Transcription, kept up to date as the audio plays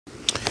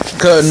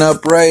Cutting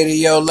up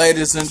radio,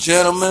 ladies and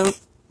gentlemen.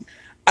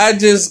 I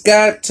just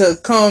got to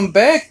come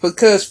back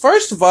because,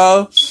 first of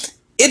all,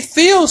 it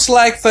feels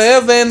like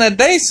forever and a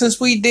day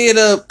since we did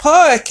a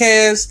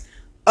podcast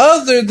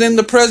other than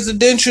the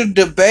presidential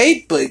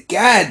debate, but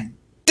god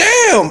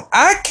damn,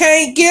 I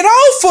can't get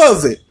off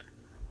of it.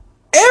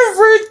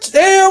 Every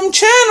damn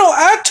channel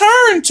I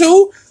turn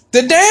to,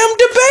 the damn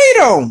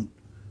debate on.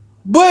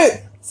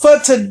 But for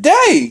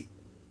today,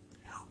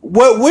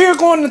 what we're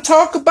going to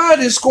talk about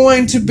is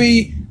going to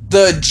be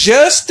the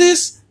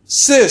justice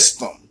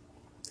system.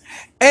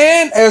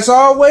 And as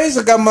always,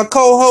 I got my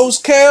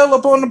co-host Cal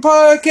up on the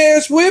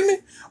podcast with me.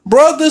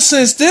 Brother,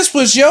 since this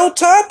was your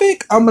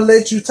topic, I'm going to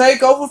let you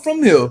take over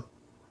from here.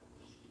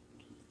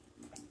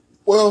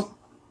 Well,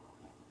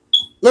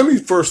 let me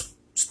first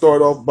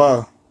start off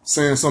by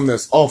saying something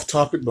that's off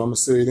topic, but I'm going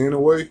to say it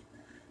anyway.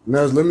 And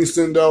that's, let me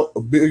send out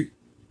a big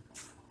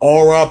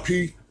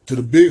RIP to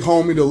the big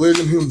homie, the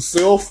legend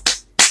himself.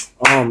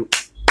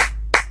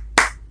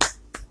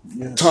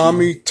 Yes,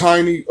 Tommy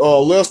Tiny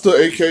Lester,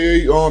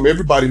 aka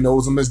everybody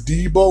knows him as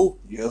Debo.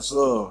 Yes,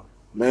 sir.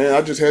 Man,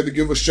 I just had to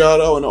give a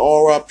shout out and an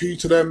RIP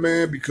to that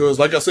man because,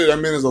 like I said, that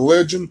man is a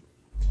legend.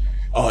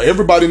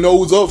 Everybody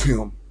knows of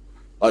him.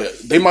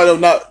 They might have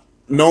not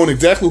known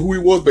exactly who he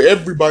was, but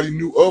everybody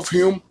knew of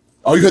him.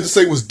 All you had to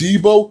say was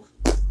Debo.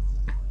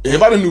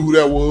 Everybody knew who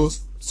that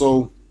was.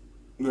 So,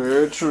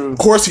 very true. Of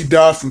course, he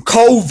died from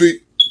COVID.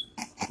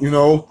 You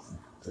know,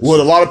 what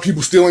a lot of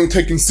people still ain't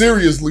taking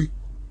seriously.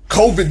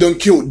 COVID done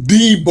killed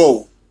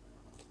Debo.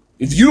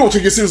 If you don't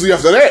take it seriously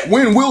after that,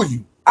 when will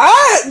you?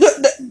 Damn!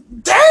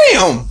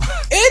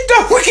 It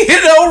don't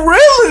get no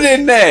realer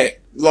than that.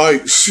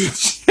 Like,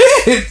 shit.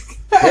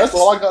 That's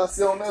all I gotta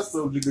say on that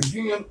subject.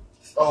 Again,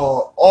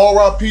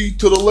 RIP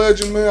to the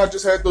legend, man. I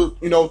just had to,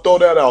 throw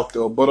that out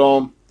there. But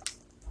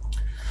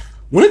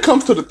when it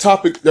comes to the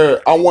topic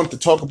that I wanted to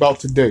talk about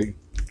today,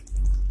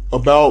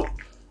 about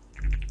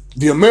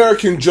the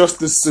American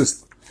justice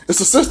system. It's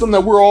a system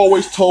that we're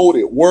always told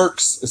it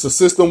works. It's a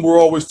system we're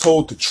always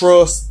told to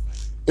trust.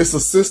 It's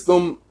a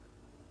system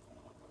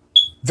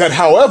that,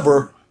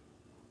 however,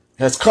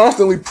 has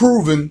constantly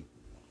proven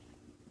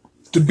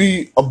to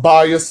be a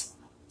biased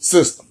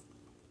system.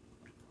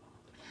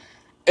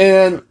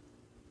 And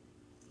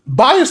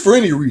bias for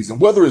any reason,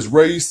 whether it's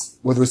race,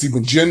 whether it's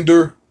even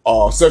gender,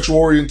 sexual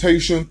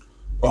orientation,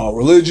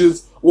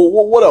 religious,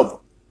 whatever.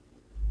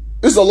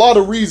 There's a lot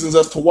of reasons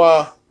as to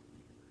why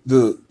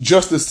the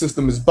justice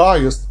system is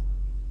biased.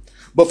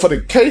 But for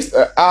the case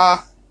that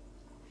I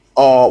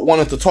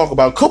wanted to talk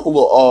about, a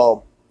couple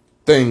of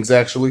things,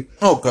 actually.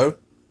 Okay.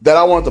 That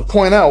I wanted to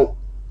point out.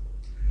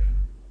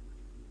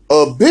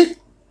 A big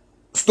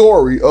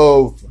story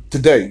of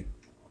today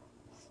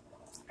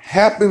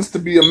happens to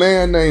be a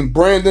man named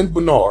Brandon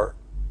Bernard.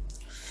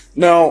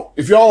 Now,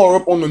 if y'all are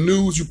up on the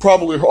news, you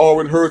probably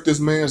already heard this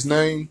man's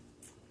name.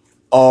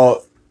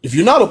 If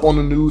you're not up on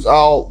the news,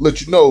 I'll let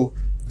you know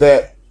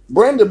that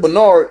Brandon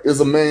Bernard is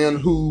a man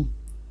who,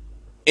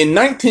 in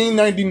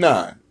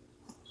 1999,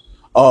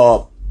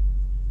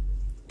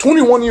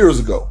 21 years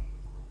ago,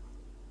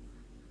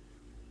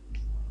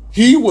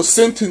 he was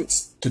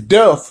sentenced to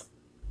death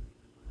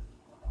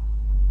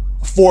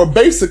for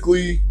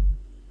basically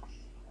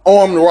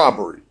armed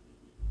robbery.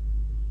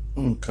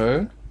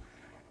 Okay.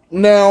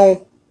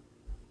 Now,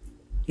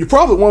 you're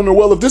probably wondering,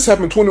 well, if this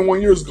happened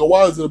 21 years ago,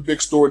 why is it a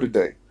big story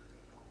today?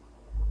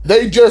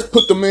 They just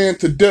put the man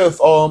to death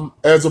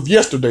as of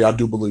yesterday, I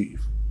do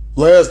believe.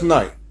 Last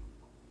night.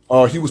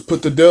 He was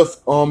put to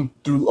death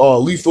through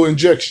lethal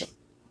injection.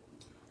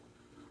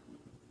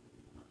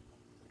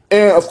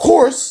 And of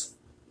course,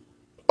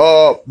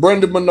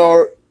 Brandon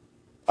Bernard,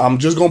 I'm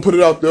just going to put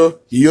it out there,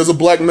 he is a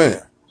black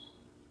man.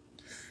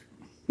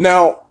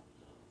 Now,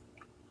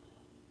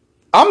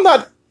 I'm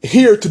not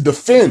here to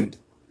defend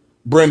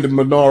Brandon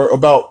Bernard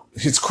about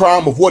his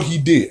crime of what he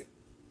did.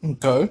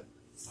 Okay.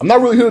 I'm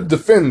not really here to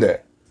defend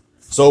that.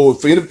 So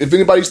if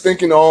anybody's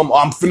thinking,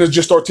 I'm finna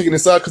just start taking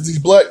his side because he's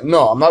black,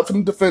 no, I'm not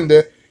finna defend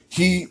that.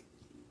 He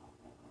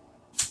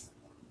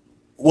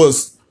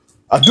was,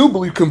 I do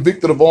believe,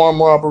 convicted of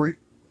armed robbery,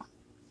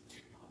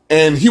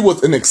 and he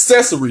was an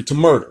accessory to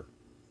murder.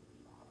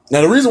 Now,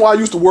 the reason why I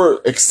used the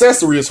word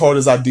accessory as hard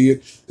as I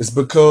did is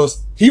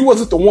because he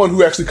wasn't the one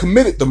who actually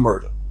committed the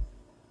murder.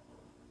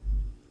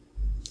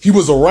 He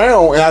was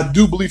around, and I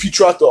do believe he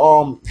tried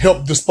to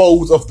help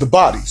dispose of the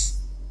bodies.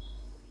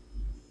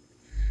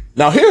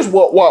 Now, here's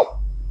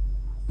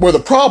where the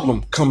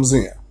problem comes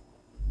in.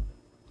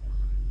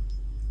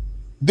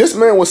 This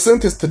man was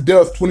sentenced to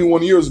death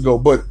 21 years ago,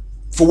 but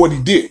for what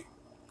he did,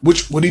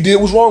 which what he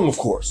did was wrong, of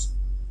course.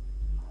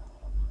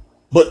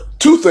 But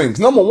two things.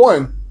 Number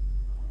one,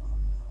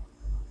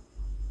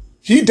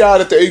 he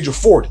died at the age of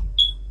 40.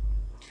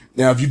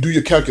 Now, if you do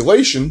your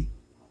calculation,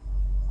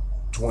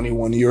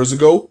 21 years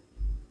ago,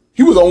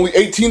 he was only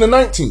 18 or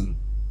 19.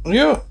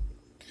 Yeah.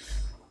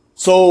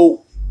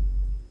 So,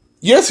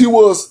 yes, he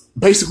was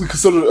basically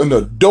considered an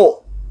adult.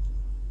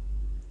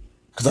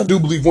 Because I do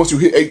believe once you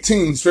hit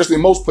 18, especially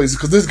in most places,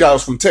 because this guy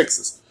was from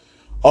Texas.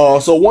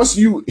 So once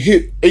you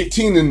hit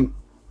 18 in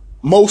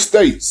most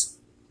states,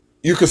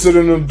 you're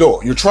considered an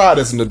adult. You're tried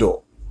as an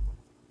adult.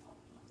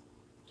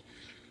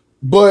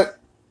 But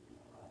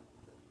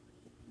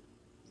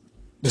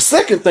the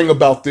second thing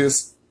about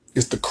this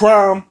is the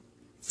crime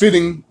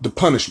fitting the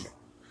punishment.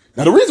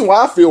 Now, the reason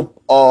why I feel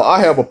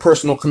I have a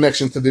personal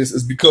connection to this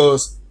is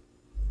because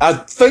I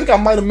think I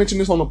might have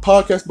mentioned this on the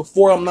podcast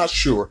before. I'm not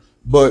sure.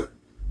 But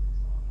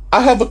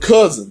I have a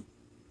cousin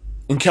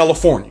in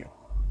California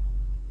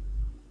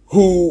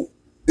who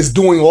is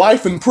doing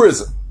life in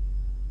prison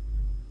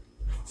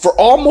for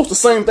almost the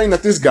same thing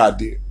that this guy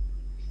did.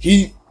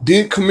 He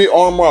did commit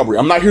armed robbery.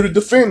 I'm not here to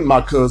defend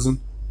my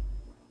cousin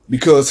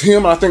because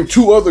him and I think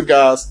two other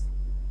guys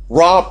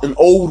robbed an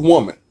old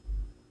woman.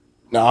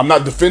 Now, I'm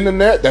not defending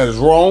that. That is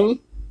wrong.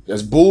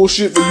 That's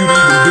bullshit for you to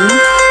even do.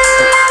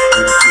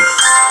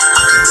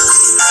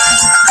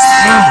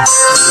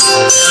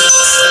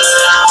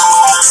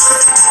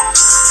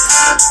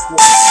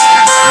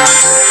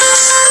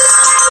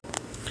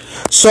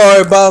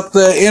 Sorry about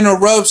the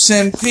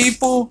interruption,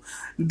 people.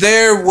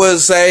 There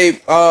was a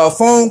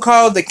phone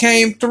call that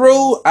came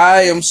through.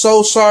 I am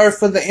so sorry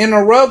for the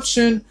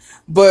interruption.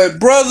 But,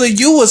 brother,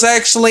 you was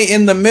actually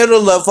in the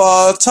middle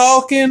of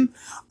talking.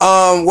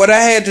 What I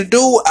had to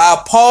do,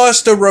 I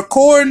paused the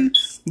recording.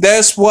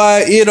 That's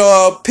why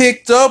it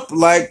picked up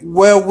like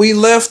where we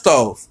left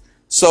off.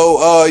 So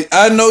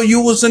I know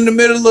you was in the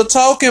middle of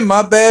talking.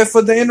 My bad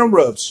for the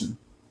interruption.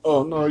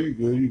 Oh, no, you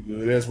good, you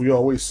good. As we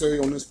always say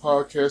on this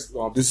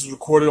podcast, this is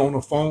recorded on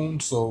a phone,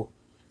 so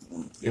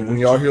when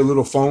y'all hear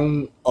little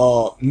phone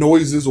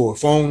noises or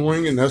phone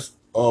ringing, that's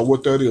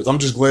what that is. I'm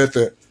just glad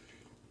that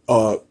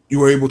you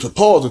were able to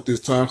pause at this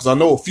time, because I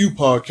know a few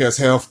podcasts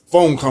have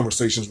phone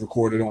conversations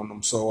recorded on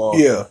them. So,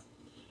 yeah,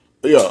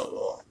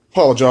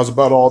 apologize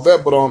about all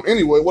that. But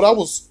anyway, what I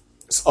was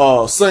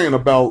saying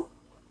about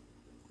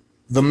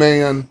the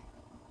man,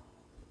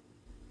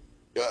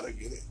 gotta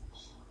get it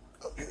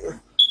up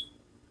here.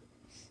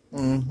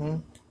 Mm-hmm.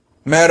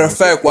 Matter of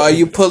fact, while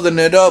you pulling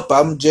it up,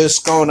 I'm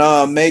just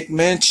gonna make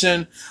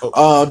mention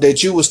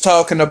that you was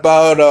talking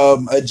about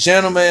a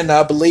gentleman,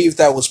 I believe,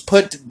 that was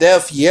put to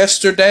death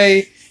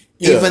yesterday,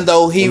 even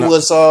though he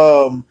was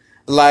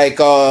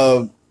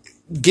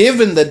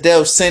given the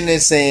death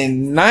sentence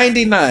in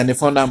 '99,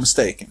 if I'm not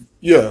mistaken.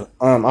 Yeah,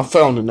 I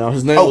found it now.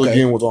 His name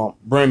again was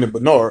Brandon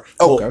Bernard.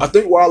 Okay. Well, I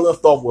think where I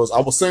left off was I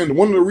was saying that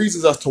one of the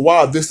reasons as to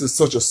why this is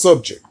such a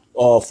subject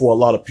for a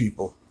lot of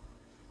people.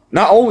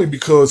 Not only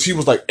because he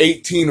was like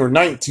 18 or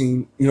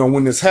 19,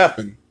 when this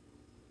happened.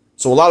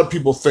 So a lot of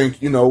people think,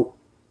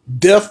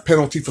 death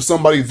penalty for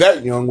somebody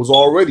that young was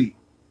already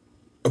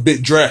a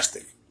bit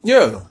drastic.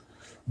 Yeah.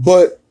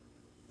 But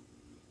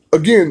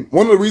again,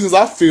 one of the reasons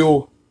I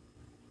feel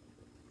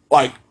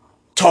like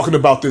talking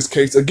about this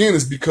case again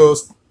is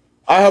because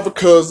I have a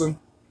cousin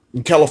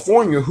in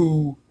California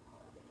who,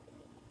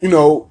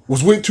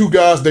 was with two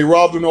guys. They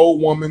robbed an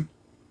old woman.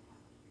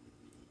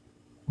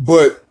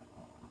 But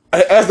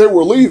as they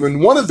were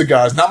leaving, one of the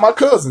guys, not my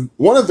cousin,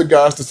 one of the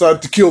guys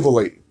decided to kill the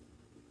lady.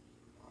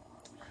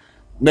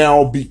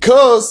 Now,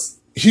 because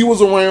he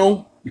was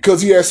around,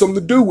 because he had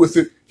something to do with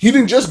it, he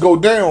didn't just go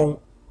down,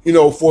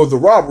 for the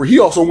robbery. He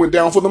also went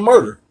down for the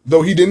murder,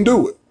 though he didn't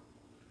do it,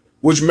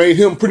 which made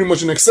him pretty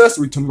much an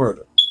accessory to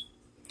murder.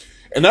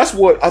 And that's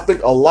what I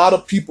think a lot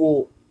of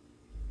people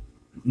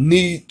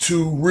need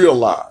to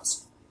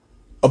realize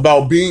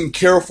about being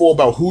careful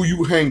about who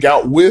you hang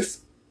out with.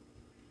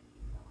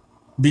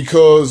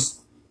 Because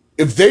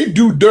if they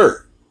do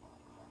dirt,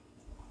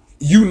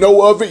 you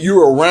know of it,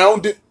 you're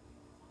around it,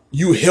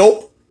 you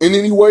help in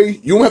any way,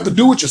 you don't have to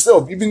do it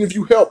yourself. Even if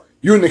you help,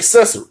 you're an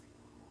accessory.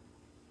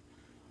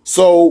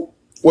 So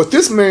what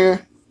this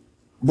man,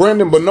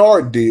 Brandon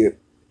Bernard, did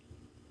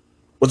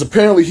was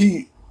apparently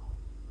he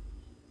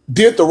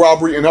did the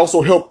robbery and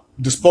also helped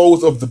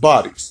dispose of the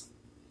bodies.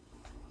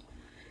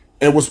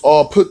 And was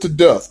put to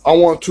death. I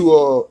want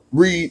to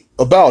read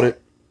about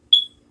it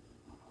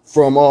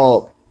from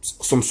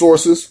some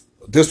sources.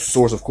 This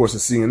source, of course,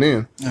 is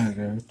CNN.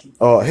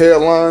 Okay.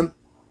 Headline: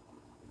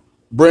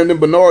 Brandon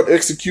Bernard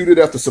executed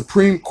after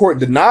Supreme Court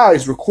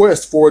denies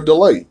request for a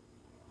delay.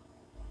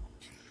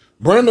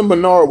 Brandon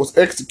Bernard was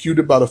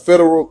executed by the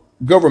federal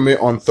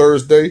government on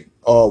Thursday,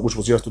 which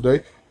was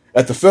yesterday,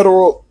 at the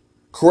Federal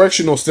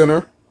Correctional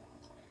Center.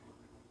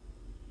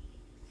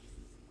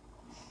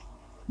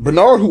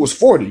 Bernard, who was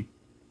 40,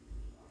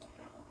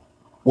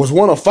 was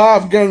one of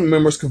 5 gang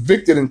members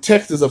convicted in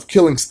Texas of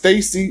killing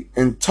Stacy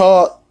and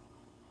Todd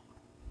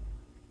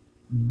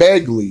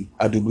Bagley,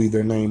 I do believe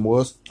their name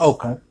was.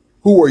 Okay.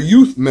 Who were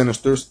youth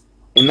ministers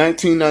in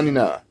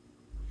 1999.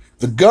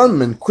 The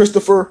gunman,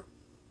 Christopher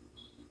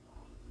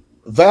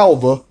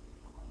Valva,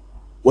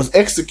 was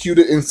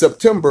executed in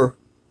September,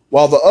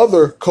 while the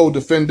other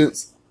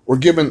co-defendants were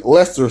given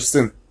lesser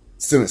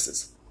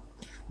sentences.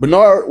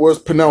 Bernard was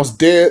pronounced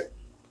dead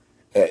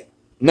at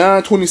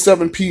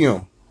 9:27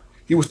 p.m.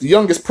 He was the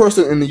youngest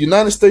person in the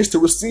United States to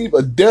receive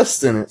a death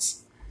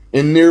sentence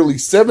in nearly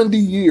 70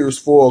 years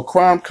for a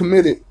crime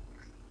committed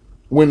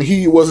when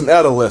he was an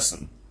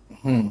adolescent.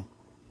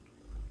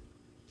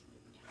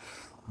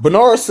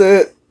 Bernard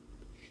said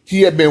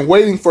he had been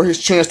waiting for his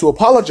chance to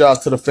apologize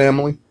to the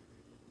family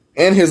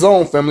and his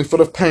own family for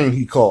the pain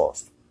he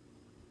caused.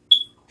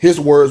 His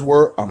words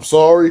were, "I'm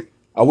sorry.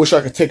 I wish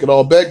I could take it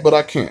all back, but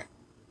I can't.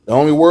 The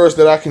only words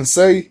that I can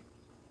say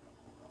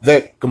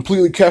that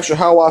completely capture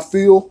how I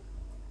feel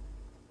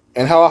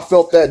and how I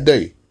felt that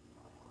day."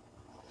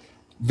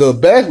 The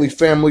Bagley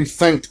family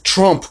thanked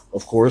Trump,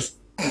 of course,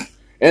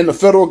 and the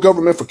federal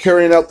government for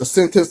carrying out the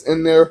sentence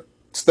in their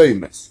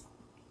statements.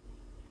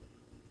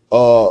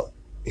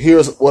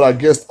 Here's what I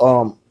guess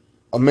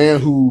a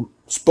man who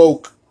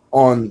spoke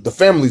on the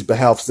family's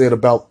behalf said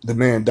about the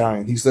man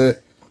dying. He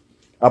said,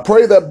 "I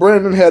pray that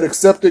Brandon had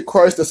accepted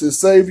Christ as his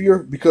savior,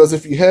 because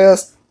if he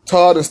has,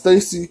 Todd and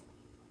Stacy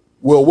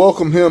will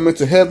welcome him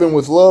into heaven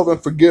with love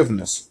and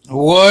forgiveness."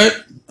 What?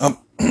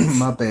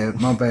 My bad.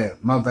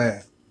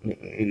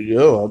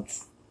 Yeah.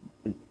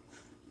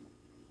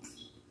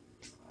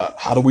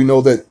 How do we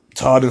know that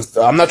Todd and...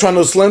 I'm not trying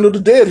to slander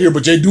the dead here,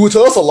 but they do it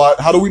to us a lot.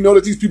 How do we know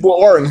that these people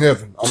are in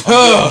heaven?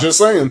 I'm just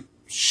saying.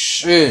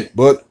 Shit.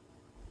 But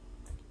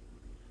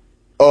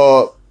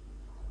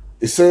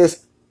it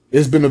says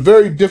it's been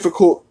very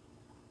difficult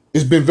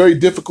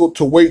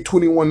to wait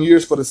 21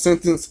 years for the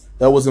sentence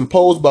that was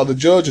imposed by the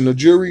judge and the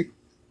jury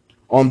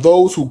on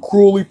those who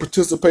cruelly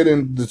participated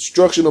in the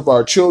destruction of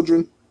our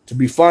children to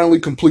be finally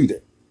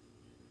completed.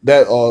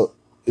 That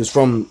is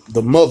from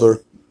the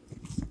mother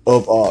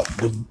of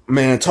the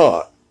man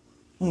Todd.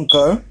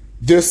 Okay.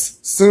 This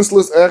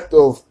senseless act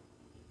of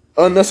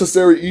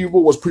unnecessary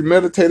evil was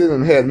premeditated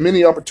and had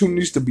many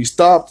opportunities to be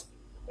stopped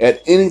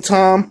at any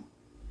time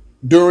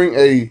during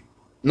a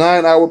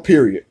 9-hour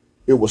period.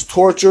 It was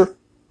torture,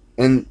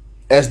 and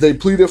as they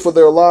pleaded for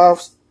their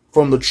lives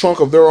from the trunk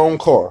of their own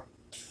car.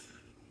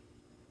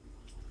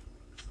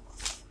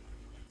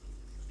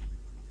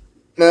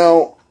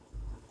 Now,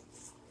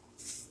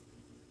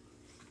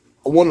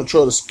 I want to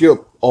try to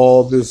skip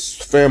all this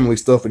family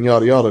stuff and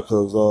yada yada,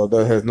 because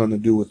that has nothing to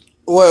do with...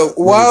 Well,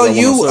 while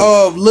you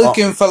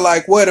looking for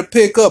like where to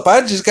pick up, I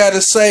just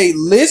gotta say,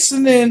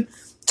 listening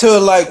to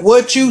like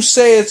what you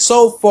said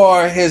so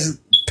far has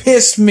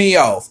pissed me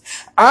off.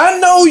 I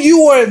know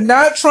you are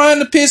not trying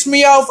to piss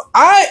me off.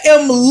 I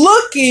am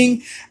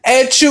looking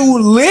at you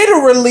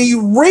literally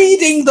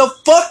reading the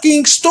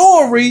fucking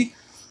story,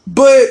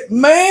 but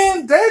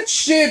man, that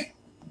shit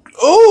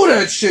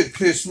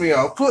pissed me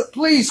off.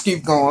 Please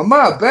keep going.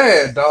 My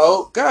bad,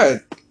 dog.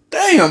 God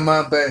damn,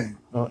 my bad.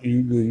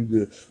 You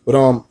good. But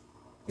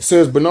it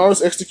says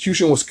Bernard's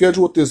execution was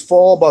scheduled this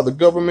fall by the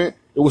government.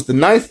 It was the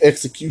 9th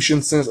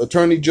execution since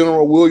Attorney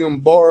General William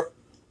Barr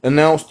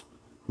announced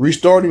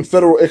restarting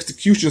federal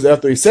executions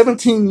after a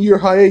 17-year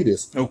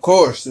hiatus. Of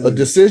course. A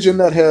decision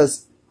that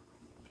has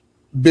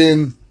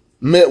been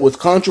met with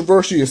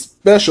controversy,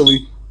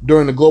 especially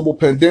during the global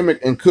pandemic,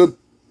 and could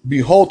be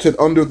halted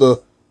under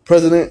the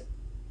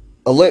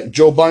President-elect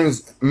Joe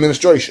Biden's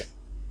administration.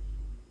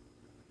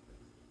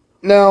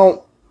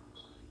 Now,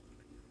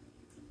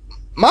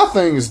 my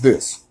thing is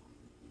this.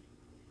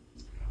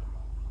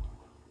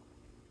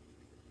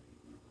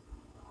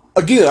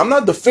 Again, I'm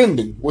not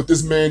defending what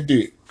this man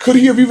did. Could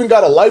he have even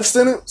got a life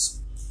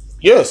sentence?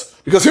 Yes.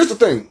 Because here's the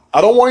thing. I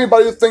don't want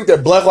anybody to think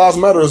that Black Lives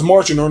Matter is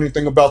marching or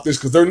anything about this,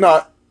 because they're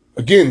not.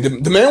 Again,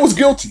 the man was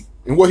guilty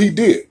in what he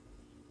did.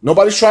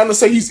 Nobody's trying to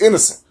say he's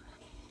innocent.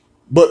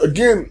 But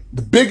again,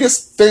 the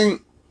biggest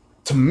thing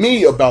to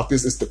me about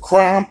this is the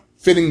crime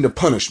fitting the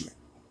punishment.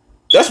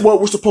 That's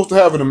what we're supposed to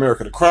have in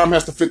America. The crime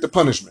has to fit the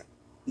punishment.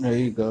 There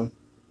you go.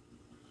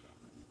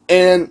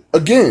 And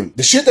again,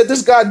 the shit that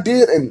this guy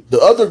did and the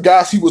other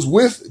guys he was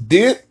with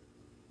did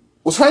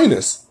was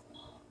heinous.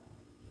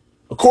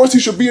 Of course, he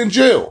should be in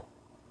jail.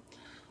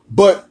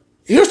 But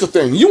here's the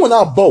thing. You and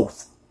I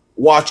both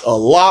watch a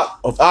lot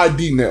of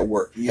ID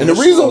Network. Yes, and the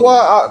reason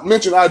why I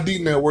mention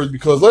ID Network is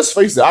because, let's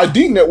face it,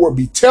 ID Network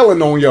be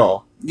telling on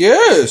y'all.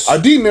 Yes.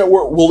 ID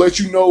Network will let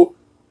you know,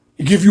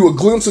 give you a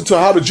glimpse into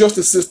how the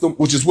justice system,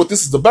 which is what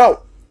this is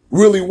about,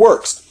 really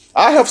works.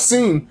 I have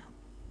seen,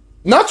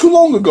 not too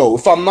long ago,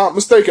 if I'm not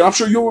mistaken, I'm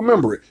sure you'll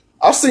remember it.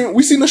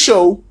 We seen a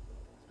show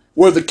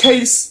where the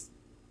case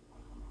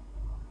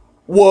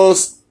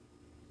was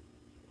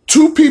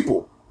 2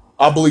 people,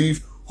 I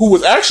believe, who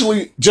was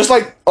actually, just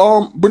like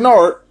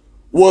Bernard,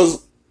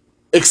 was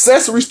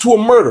accessories to a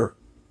murder.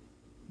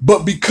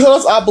 But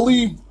because I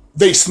believe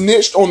they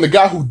snitched on the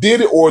guy who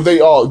did it, or they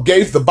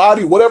gave the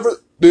body,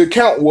 whatever the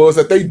account was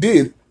that they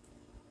did,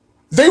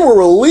 they were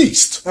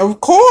released.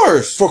 Of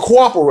course. For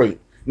cooperating.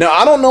 Now,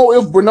 I don't know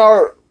if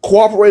Bernard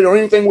cooperated or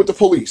anything with the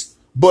police,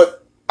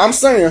 but I'm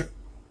saying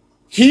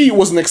he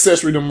was an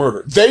accessory to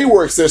murder. They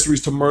were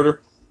accessories to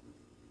murder.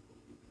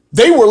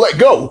 They were let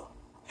go.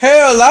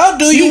 Hell, I'll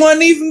do you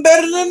one even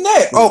better than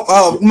that.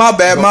 Oh, my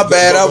bad.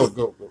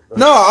 Go.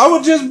 No, I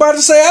was just about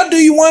to say I'll do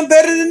you one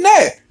better than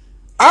that.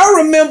 I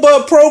remember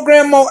a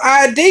program on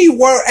ID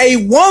where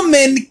a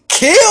woman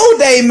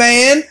killed a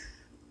man,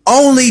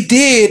 only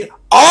did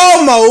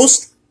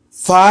almost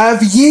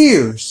 5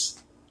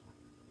 years.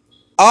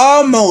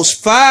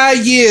 Almost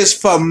 5 years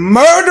for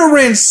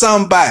murdering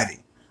somebody.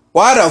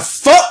 Why the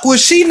fuck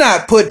was she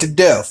not put to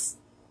death?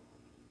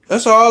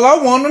 That's all I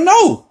want to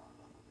know.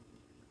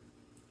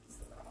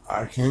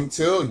 I can't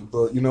tell you,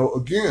 but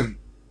again,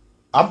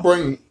 I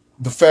bring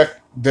the fact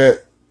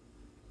that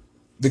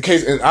the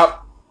case, and I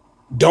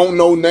don't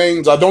know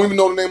names. I don't even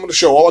know the name of the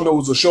show. All I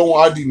know is a show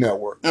on ID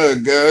Network.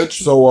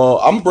 Gotcha. So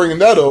I'm bringing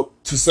that up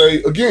to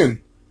say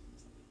again,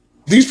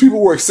 these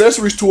people were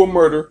accessories to a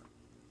murder,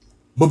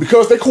 but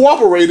because they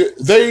cooperated,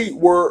 they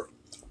were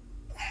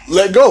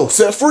let go,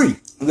 set free.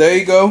 There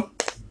you go.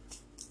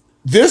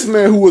 This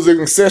man who was an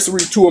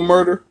accessory to a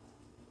murder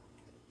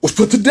was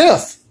put to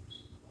death.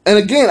 And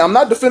again, I'm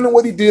not defending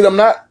what he did. I'm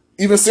not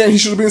even saying he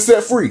should have been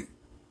set free.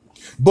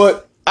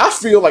 But I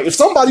feel like if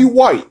somebody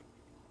white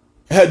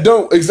had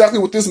done exactly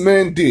what this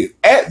man did,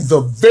 at the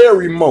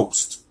very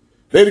most,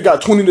 they'd have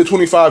got 20 to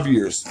 25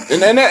 years.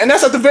 And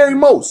that's at the very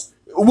most.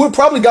 We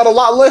probably got a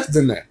lot less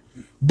than that.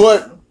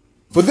 But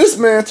for this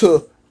man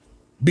to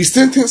be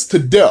sentenced to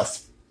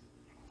death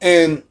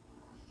and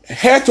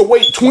had to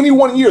wait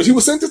 21 years. He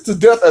was sentenced to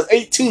death as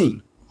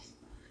 18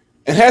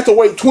 and had to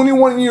wait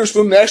 21 years for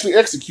him to actually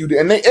execute it.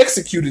 And they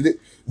executed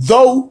it,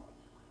 though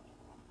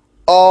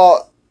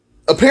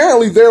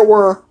apparently there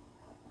were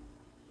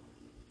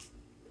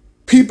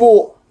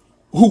people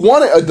who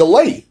wanted a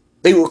delay.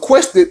 They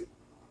requested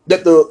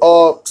that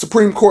the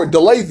Supreme Court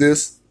delay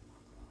this.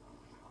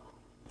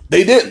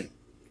 They didn't.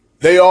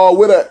 They all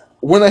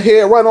went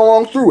ahead right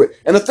along through it.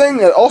 And the thing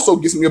that also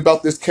gets me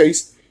about this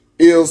case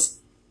is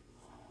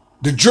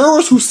the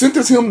jurors who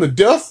sentenced him to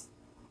death,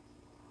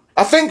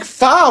 I think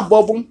 5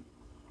 of them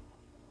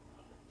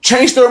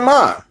changed their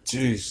mind.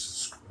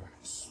 Jesus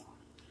Christ.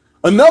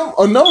 A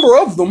number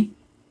of them,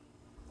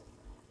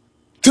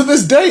 to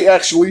this day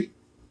actually,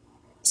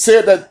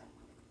 said that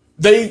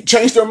they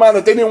changed their mind,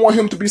 that they didn't want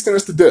him to be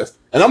sentenced to death.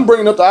 And I'm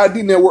bringing up the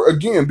ID Network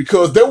again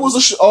because there was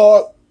a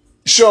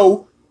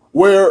show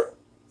where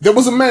there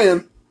was a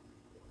man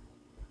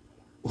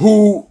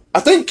who I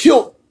think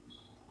killed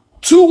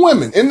 2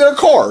 women in their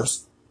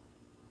cars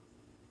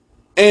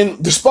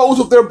and disposed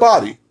of their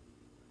body.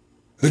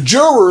 The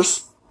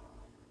jurors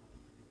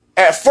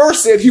at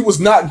first said he was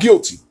not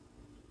guilty.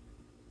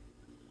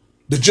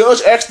 The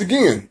judge asked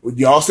again, would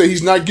y'all say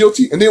he's not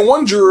guilty? And then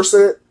one juror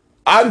said,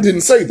 I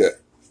didn't say that.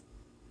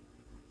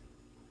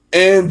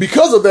 And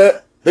because of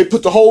that, they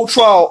put the whole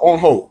trial on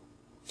hold.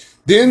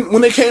 Then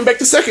when they came back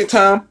the second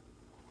time,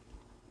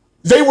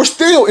 they were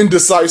still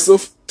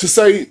indecisive to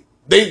say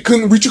they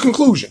couldn't reach a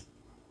conclusion.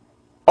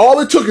 All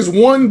it took is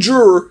one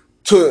juror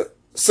to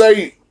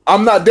say,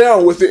 I'm not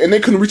down with it, and they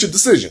couldn't reach a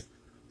decision.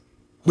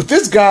 But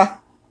this guy,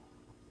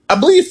 I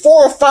believe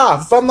 4 or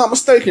 5, if I'm not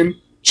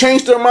mistaken,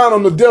 changed their mind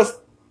on the death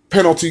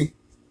penalty,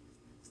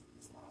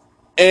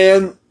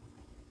 and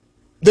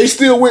they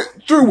still went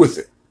through with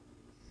it.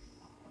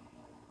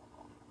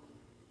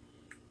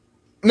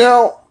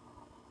 Now,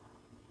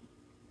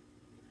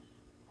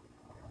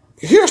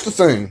 here's the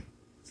thing.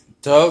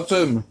 Talk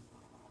to me.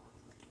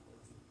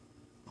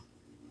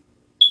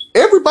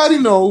 Everybody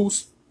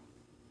knows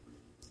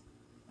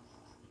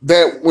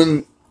that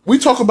when we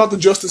talk about the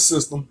justice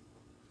system,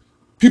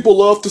 people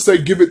love to say,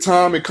 give it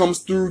time, it comes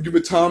through, give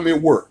it time, it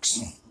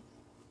works.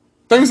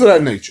 Things of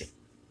that nature.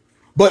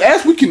 But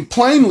as we can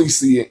plainly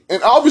see it,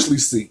 and obviously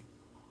see,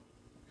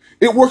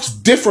 it works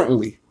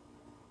differently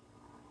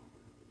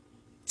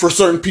for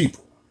certain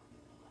people.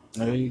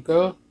 There you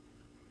go.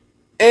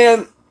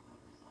 And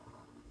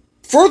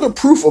further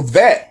proof of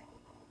that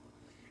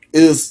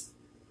is,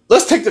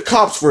 let's take the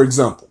cops, for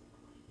example.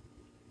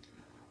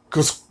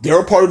 Because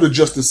they're a part of the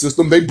justice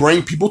system. They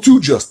bring people to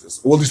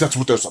justice. Or at least that's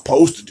what they're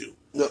supposed to do.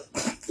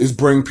 Is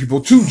bring people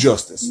to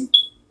justice.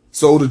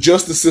 So the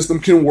justice system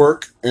can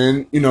work,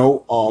 and, we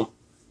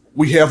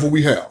have what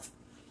we have.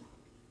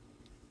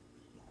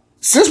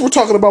 Since we're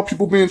talking about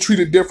people being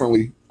treated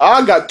differently,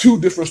 I got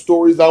 2 different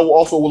stories I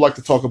also would like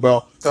to talk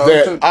about.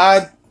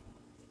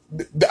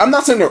 I'm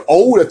not saying they're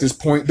old at this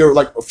point. They're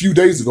like a few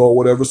days ago or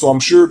whatever. So I'm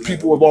sure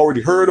people have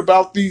already heard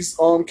about these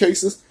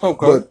cases.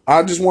 Okay. But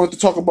I just wanted to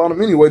talk about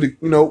them anyway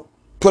to,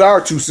 put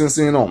our 2 cents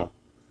in on them.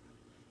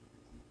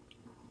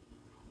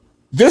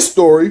 This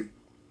story,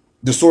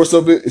 the source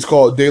of it is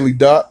called Daily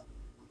Dot,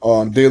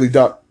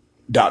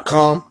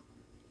 dailydot.com.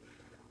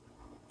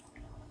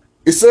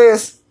 It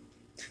says,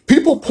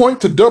 people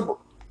point to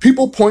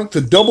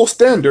double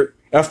standard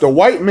after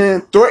white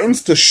man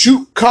threatens to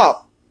shoot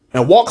cop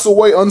and walks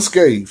away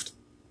unscathed.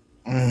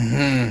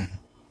 Mm-hmm.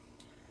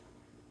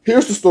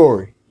 Here's the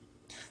story.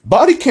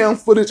 Body cam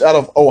footage out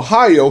of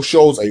Ohio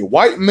shows a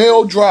white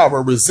male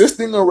driver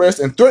resisting arrest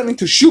and threatening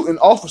to shoot an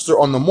officer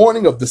on the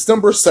morning of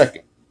December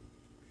 2nd.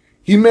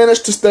 He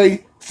managed to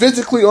stay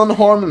physically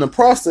unharmed in the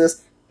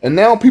process, and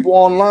now people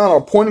online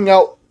are pointing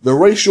out the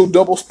racial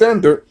double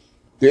standard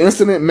the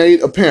incident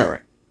made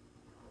apparent.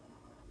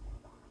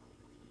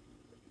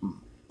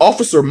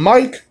 Officer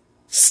Mike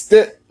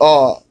Sigmund,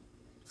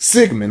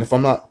 if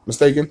I'm not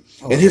mistaken,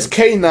 and his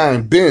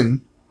K9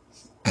 Ben,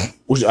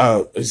 which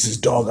is his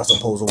dog, I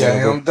suppose. Or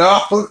Damn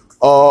dog.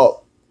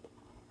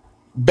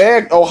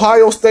 Bagged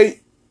Ohio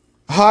State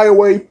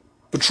Highway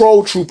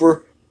Patrol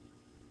Trooper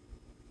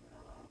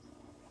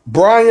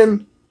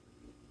Brian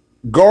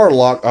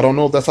Garlock, I don't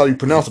know if that's how you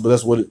pronounce it, but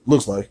that's what it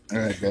looks like,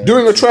 Okay.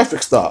 during a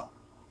traffic stop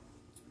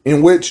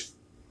in which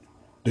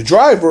the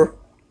driver,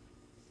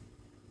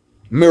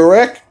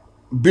 Mirek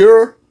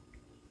Bir,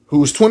 who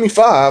was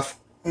 25,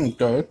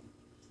 Okay.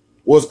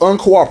 was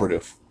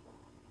uncooperative.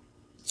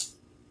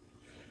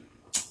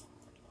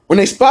 When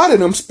they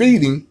spotted him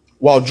speeding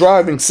while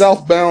driving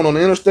southbound on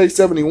Interstate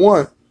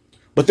 71,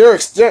 but their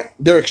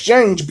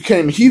exchange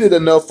became heated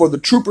enough for the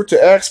trooper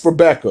to ask for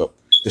backup.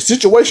 The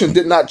situation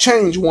did not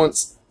change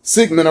once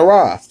Sigmund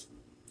arrived.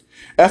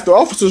 After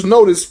officers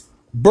noticed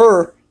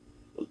Burr's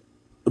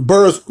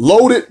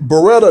loaded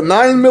Beretta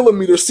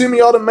 9mm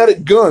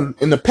semi-automatic gun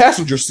in the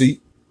passenger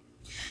seat,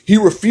 he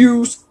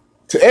refused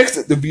to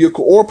exit the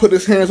vehicle or put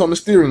his hands on the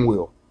steering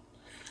wheel.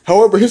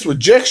 However, his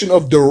rejection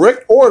of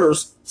direct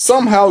orders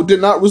somehow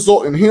did not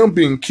result in him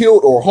being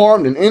killed or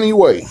harmed in any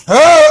way.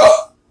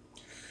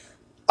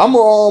 I'm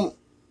gonna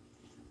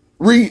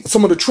read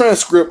some of the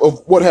transcript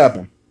of what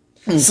happened.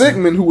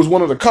 Sigmund, who was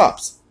one of the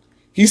cops,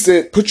 he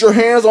said, "Put your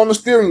hands on the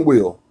steering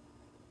wheel."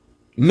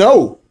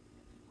 "No,"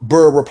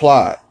 Burr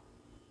replied.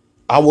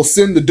 "I will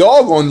send the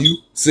dog on you,"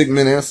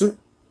 Sigmund answered.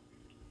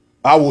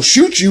 "I will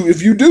shoot you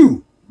if you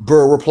do,"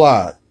 Burr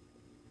replied.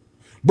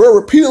 Burr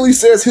repeatedly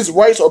says his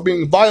rights are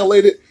being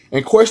violated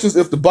and questions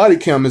if the body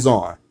cam is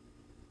on.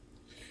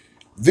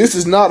 "This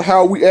is not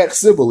how we act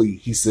civilly,"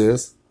 he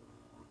says.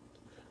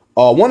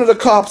 One of the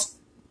cops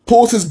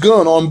pulls his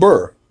gun on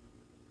Burr.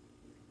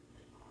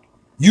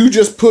 "You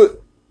just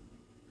put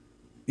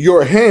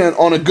your hand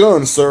on a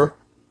gun, sir,"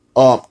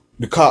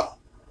 the cop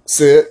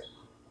said.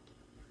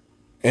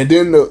 And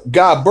then the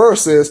guy Burr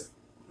says,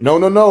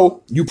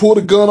 No, you pulled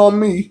a gun on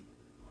me.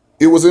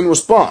 It was in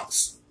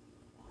response."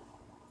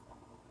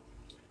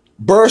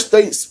 Burr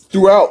states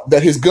throughout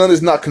that his gun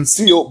is not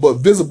concealed but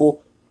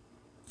visible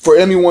for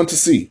anyone to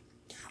see.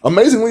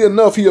 Amazingly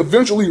enough, he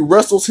eventually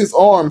wrestles his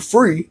arm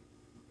free,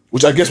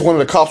 which I guess one of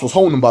the cops was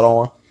holding him by the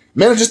arm,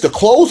 manages to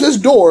close his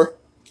door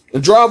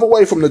and drive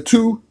away from the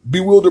two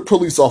bewildered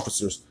police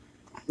officers.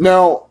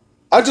 Now,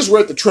 I just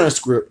read the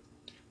transcript,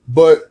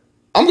 but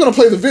I'm going to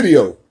play the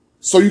video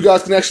so you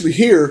guys can actually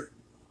hear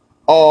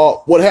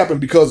what happened,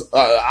 because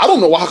I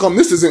don't know how come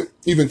this isn't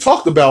even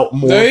talked about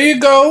more. There you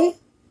go.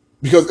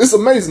 Because it's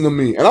amazing to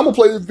me. And I'm going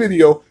to play this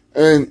video,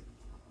 and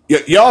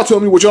y'all tell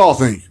me what y'all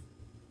think.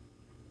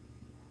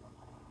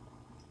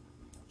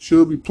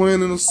 Should be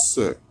playing in a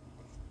sec.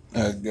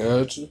 I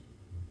got you.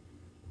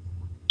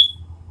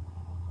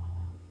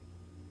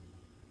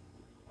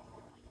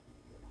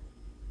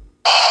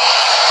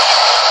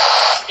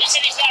 He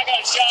said he's not going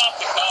to shut off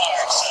the car,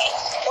 so.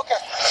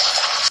 Okay.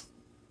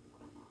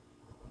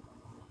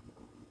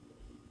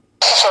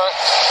 That's all right.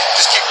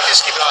 Just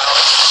keep an eye on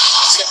it.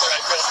 Just get the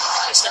right fit.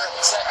 Yes, sir.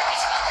 Yes, sir.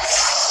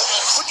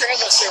 Put your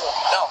hands on the steering wheel.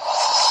 No.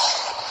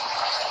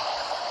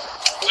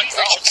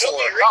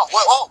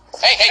 Whoa.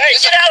 Hey,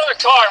 get out of the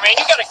car, man.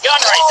 You got a gun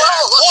right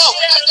there. Whoa.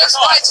 There's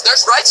rights.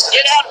 There's rights to this.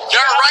 Get out.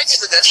 There are rights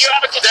to this. You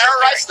have a consent. There are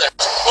rights there.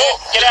 Whoa.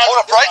 Get out.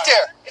 Hold up right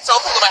there. It's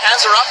open. My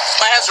hands are up.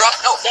 My hands are up.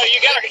 No, you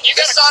got.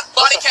 This on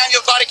body cam. You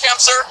have body cam,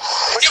 sir.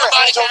 Put your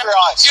hands over your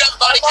eyes. You have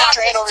body cam.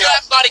 You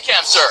have body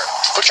cam, sir.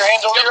 Put your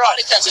hands over your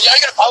eyes.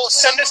 I will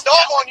send this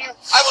dog on you.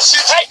 I will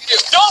shoot you if you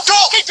do. Don't go.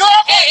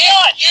 Drop it.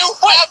 You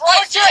have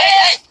rights.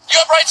 You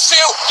have rights too.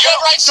 You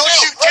have rights too.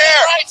 Don't you dare.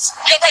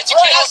 You have rights. You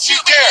cannot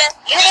shoot me here.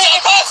 You are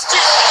supposed to.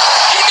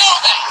 You know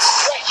that.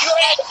 You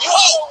have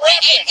no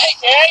weapon.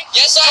 Hey.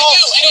 Yes, I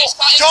do.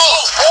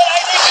 Don't. What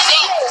I need to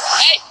do.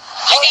 Hey.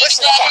 You can't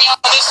grab me on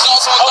this. Is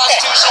also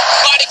unconstitutional.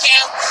 Body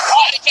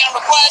cam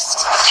request.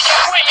 Can you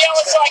quit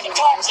yelling so I can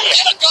talk to you? You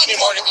have a gun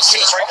anymore to be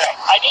shooting right now.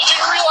 I need you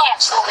to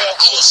relax for real.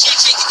 I will shoot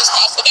you if this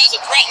house has a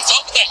threat and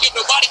open that. You have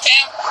no body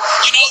cam.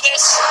 You know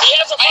this.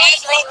 My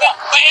hands are open.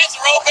 My hands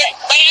are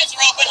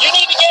open. You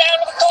need to get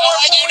out of the car. No,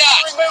 I do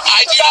not.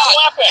 I do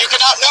not. You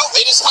cannot. No,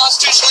 it is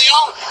constitutionally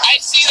owned.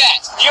 I see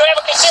that. You have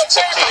a concealed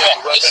carry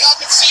permit. It is not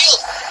concealed.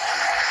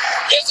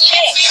 Yes, you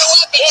can see the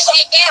weapon. It's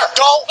right there.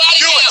 Don't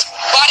do it.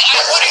 What are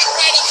you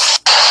trying to do?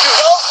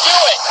 Don't do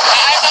it.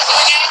 I'm not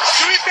doing anything.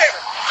 Do me a favor.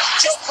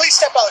 Just please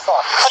step out of the car.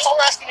 That's all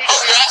we're asking you to do.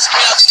 Oh, you're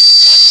asking me to...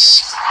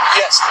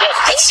 Yes.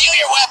 Conceal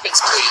your weapons,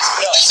 please.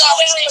 No. This is how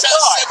we treat us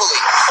civilly.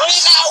 This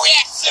is how we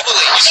act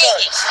civilly. You know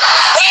this.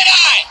 Right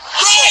eye.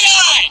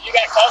 You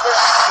got cover?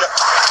 No.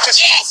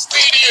 Yes,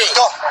 we do.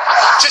 Don't.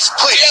 Just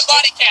please. Do you have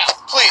body cam?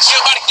 Please. Do you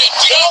have body cam?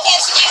 Do you know what?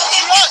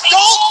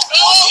 Don't.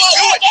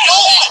 Do it.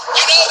 Don't.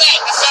 You know that.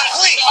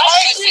 Please.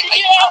 I need you to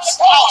get out of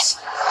the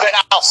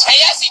house. Hey,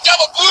 I see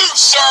double blue,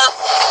 sir. Are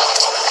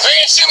you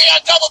going to shoot me on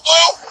double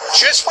blue?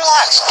 Just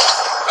relax.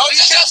 No,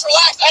 just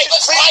relax. Hey,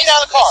 let's get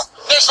out of the car.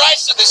 There's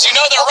rights to this. You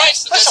know there are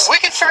rights to this. Listen, we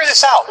can figure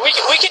this out. We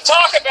can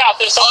talk about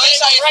this. Oh, this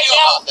is how you feel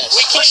about this.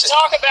 We can't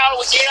talk about it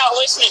with you not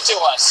listening to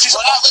us.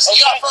 We're not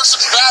listening. You got first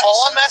subscribe.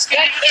 All I'm asking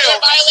you to do.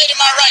 You're violating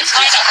my rights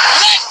right now.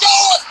 Let go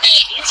of me.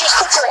 You just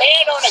put your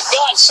hand on a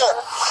gun, sir.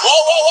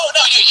 Whoa.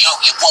 No,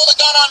 you pulled a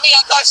gun on me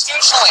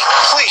unconstitutionally.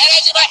 Please. And I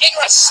did my in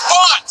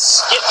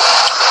response.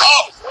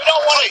 Oh. We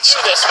don't want to do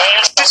this,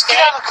 man. Just get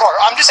out of the car.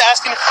 I'm just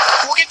asking.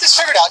 We'll get this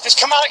figured out. Just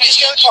come out and just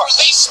get out of the car.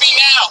 Release me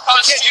now.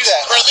 I can't do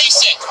that.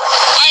 Release it.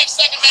 I have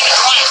Second Amendment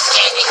rights,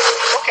 David.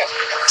 Okay.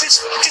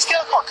 Just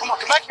get out of the car. Come on,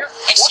 come back here.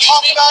 Excuse We'll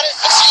talk me? about it.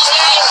 Excuse me.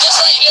 This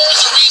right here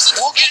is the reason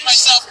to get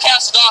myself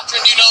cast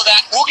doctrine. You know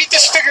that. We'll get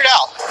this figured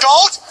out.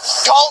 Don't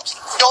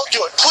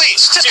do it.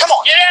 Please. Just come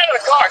on. Get out of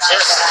the car, sir.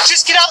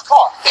 Just get out of the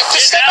car.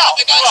 Just step out.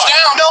 The gun's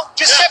down. No,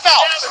 just step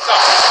out.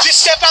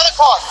 Just step out of the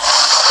car.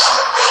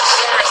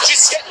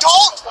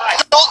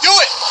 Don't do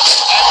it.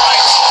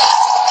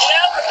 Get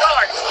out of the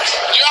car.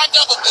 You're on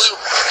double blue.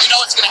 You know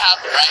what's gonna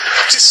happen, right?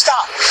 Just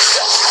stop.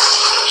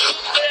 You need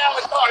to get out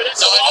of the car. That's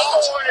a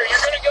lawful order.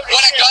 You're gonna go to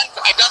jail.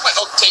 A gun might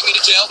take me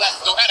to jail.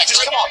 Go ahead. Just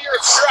come on. You're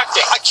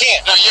obstructing. I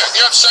can't. No,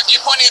 you're obstructing.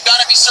 You're pointing a gun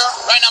at me, sir.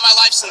 Right now, my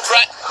life's in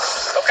threat.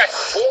 Okay.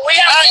 Well, we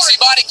I have. don't see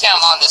body cam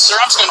on this, sir.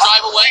 I'm just gonna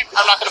drive away.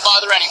 I'm not gonna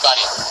bother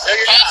anybody. No,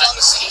 you're Hands not. on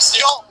the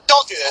seat.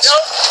 Don't do this. No.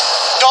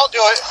 Don't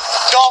do it.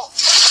 Don't.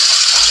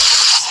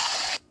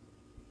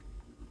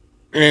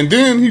 And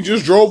then he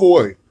just drove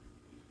away.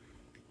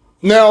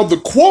 Now, the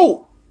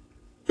quote,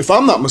 if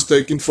I'm not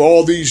mistaken, for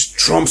all these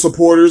Trump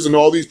supporters and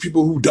all these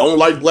people who don't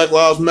like Black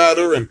Lives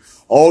Matter and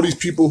all these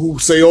people who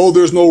say, oh,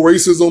 there's no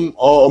racism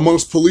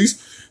amongst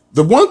police,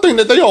 the one thing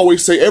that they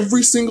always say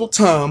every single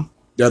time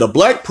that a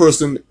black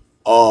person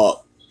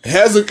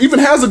has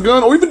a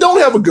gun or even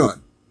don't have a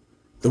gun,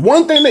 the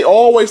one thing they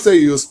always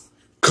say is,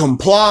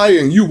 comply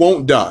and you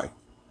won't die.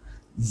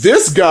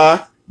 This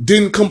guy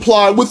didn't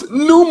comply with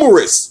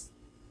numerous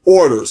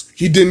orders.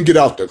 He didn't get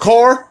out the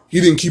car. He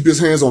didn't keep his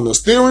hands on the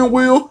steering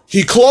wheel.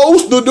 He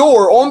closed the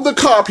door on the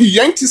cop. He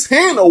yanked his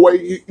hand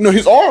away,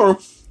 his arm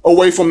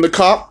away from the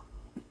cop.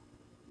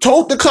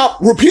 Told the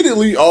cop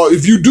repeatedly,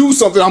 if you do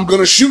something, I'm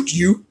going to shoot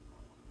you.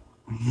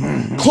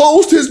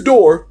 Closed his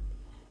door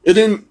and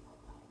then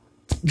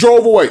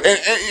drove away.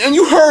 And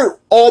you heard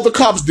all the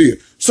cops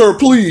did. Sir,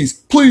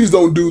 please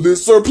don't do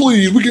this. Sir,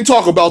 please, we can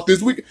talk about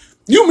this.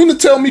 You mean to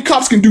tell me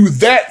cops can do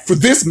that for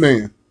this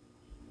man?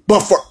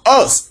 But for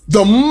us,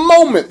 the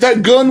moment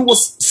that gun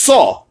was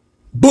saw,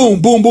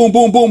 boom, boom, boom,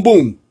 boom, boom,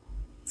 boom.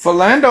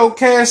 Philando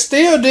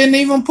Castile didn't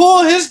even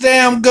pull his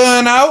damn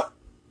gun out.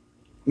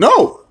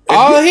 No.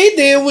 All he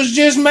did was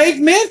just make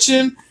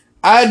mention,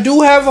 I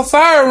do have a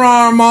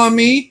firearm on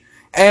me.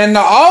 And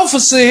the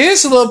officer,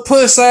 his little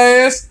puss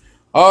ass,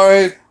 all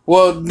right,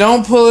 well,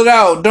 don't pull it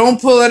out.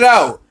 Don't pull it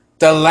out.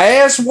 The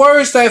last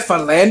words that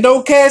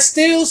Philando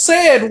Castile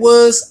said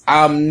was,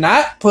 I'm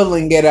not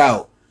pulling it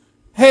out.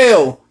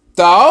 Hell,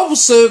 the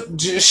officer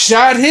just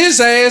shot his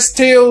ass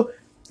till,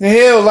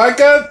 hell, like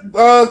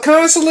a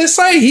constantly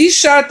say, he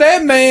shot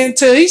that man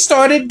till he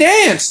started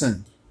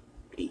dancing.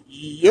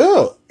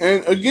 Yeah,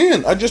 and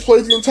again, I just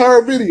played the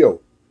entire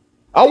video.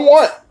 I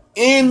want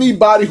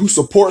anybody who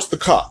supports the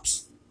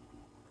cops.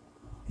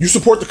 You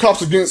support the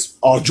cops against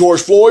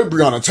George Floyd,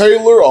 Breonna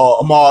Taylor,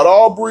 Ahmaud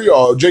Arbery,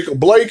 Jacob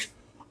Blake,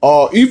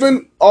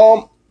 even,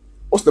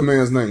 what's the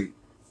man's name?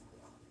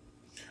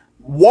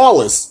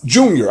 Wallace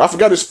Jr. I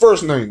forgot his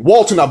first name.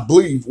 Walton, I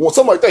believe.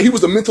 Something like that. He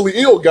was the mentally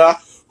ill guy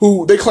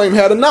who they claim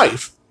had a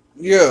knife.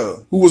 Yeah.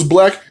 Who was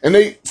black, and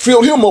they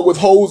filled him up with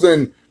hoes,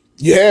 and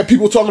you had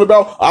people talking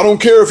about, I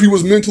don't care if he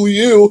was mentally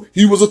ill,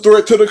 he was a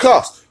threat to the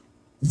cops.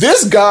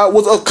 This guy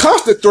was a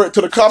constant threat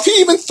to the cops.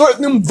 He even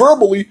threatened them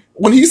verbally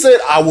when he said,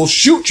 I will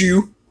shoot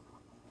you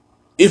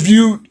if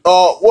you,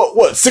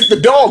 sick the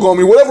dog on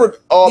me, whatever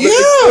they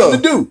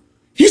threatened to do.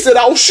 He said,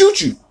 I will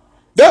shoot you.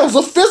 That was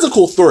a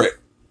physical threat.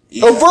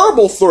 Yeah. A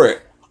verbal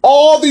threat.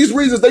 All these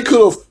reasons they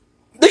could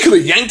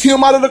have yanked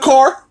him out of the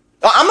car.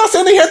 I'm not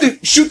saying they had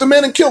to shoot the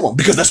man and kill him,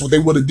 because that's what they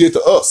would have did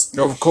to us.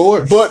 Of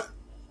course. But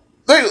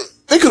they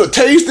could have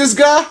tased this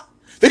guy.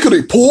 They could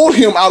have pulled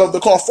him out of the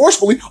car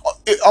forcefully.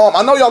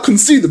 I know y'all couldn't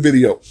see the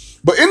video,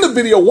 but in the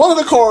video, one of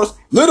the cops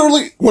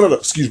literally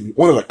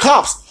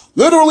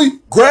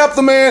grabbed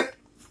the man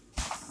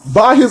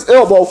by his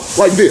elbow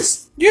like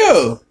this.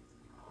 Yeah.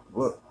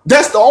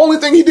 That's the only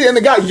thing he did, and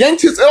the guy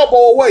yanked his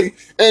elbow away,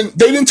 and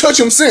they didn't touch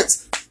him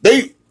since.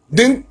 They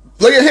didn't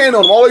lay a hand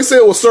on him. All they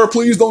said was, sir,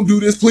 please don't do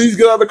this. Please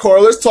get out of the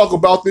car. Let's talk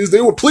about this. They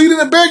were pleading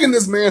and begging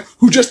this man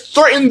who just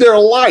threatened their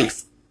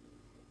life.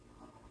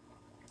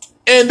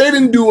 And they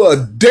didn't do a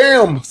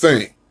damn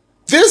thing.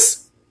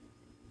 This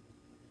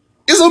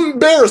is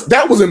embarrassing.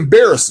 That was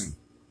embarrassing.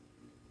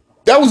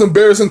 That was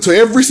embarrassing to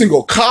every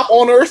single cop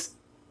on earth.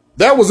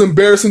 That was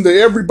embarrassing to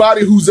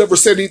everybody who's ever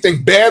said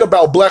anything bad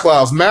about Black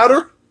Lives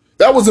Matter.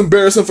 That was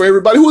embarrassing for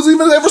everybody who's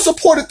even ever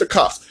supported the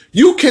cops.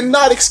 You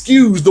cannot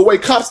excuse the way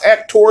cops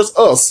act towards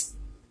us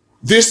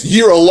this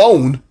year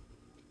alone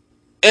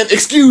and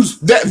excuse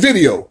that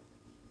video.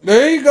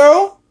 There you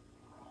go.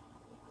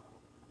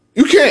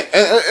 You can't.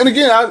 And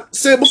again, I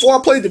said before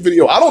I played the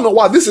video, I don't know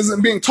why this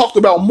isn't being talked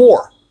about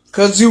more.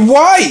 Because he's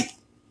white.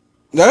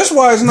 That's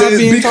why it's not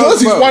being talked about.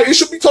 Because he's white, it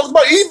should be talked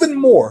about even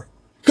more.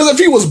 Because if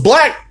he was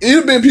black, it'd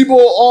have been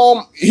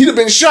people, he'd have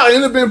been shot.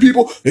 It'd have been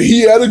people,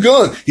 he had a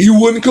gun. He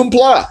wouldn't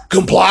comply.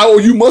 Comply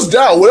or you must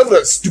die. Whatever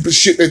that stupid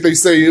shit that they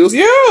say is.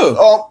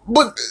 Yeah.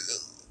 But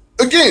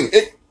again,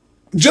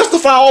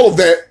 justify all of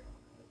that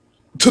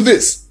to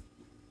this.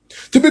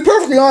 To be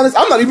perfectly honest,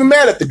 I'm not even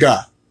mad at the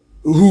guy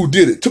who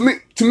did it. To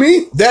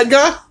me, that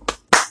guy,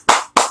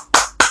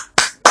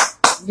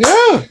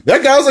 yeah,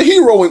 that guy's a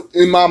hero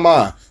in my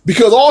mind.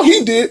 Because all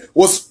he did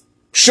was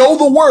show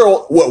the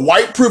world what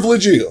white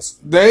privilege is.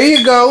 There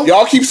you go.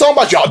 Y'all keep talking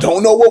about y'all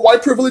don't know what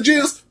white privilege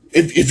is.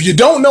 If you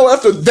don't know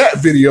after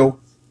that video,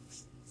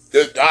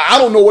 I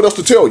don't know what else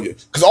to tell you.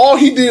 Because all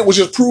he did was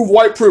just prove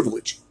white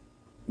privilege.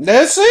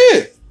 That's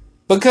it.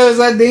 Because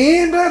at the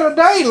end of the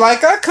day,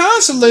 like I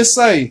constantly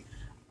say,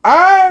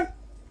 I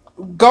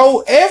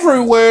go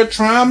everywhere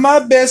trying my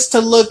best to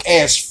look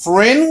as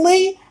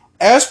friendly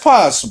as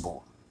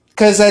possible.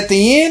 Because at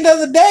the end of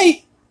the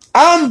day,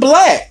 I'm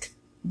black.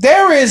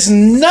 There is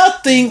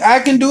nothing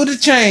I can do to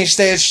change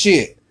that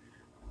shit.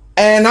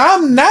 And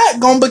I'm not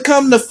gonna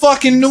become the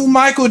fucking new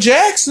Michael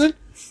Jackson.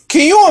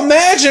 Can you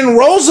imagine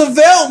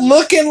Roosevelt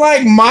looking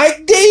like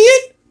Mike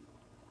did?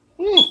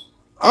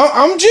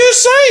 I'm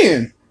just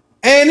saying.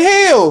 And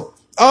hell,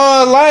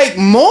 like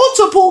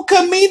multiple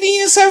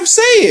comedians have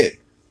said,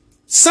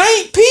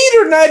 St.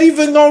 Peter not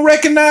even gonna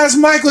recognize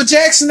Michael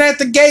Jackson at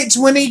the gates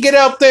when he get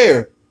up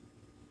there.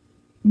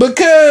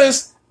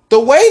 Because the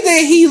way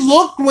that he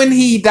looked when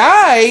he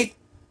died,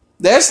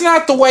 that's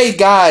not the way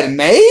God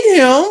made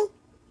him.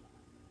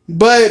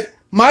 But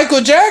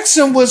Michael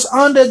Jackson was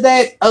under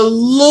that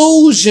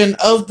illusion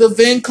of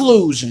the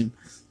inclusion,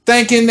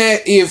 thinking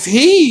that if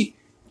he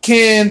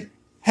can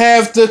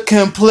have the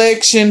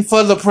complexion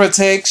for the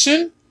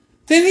protection,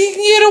 then he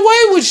can get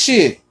away with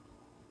shit.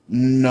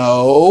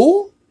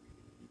 No.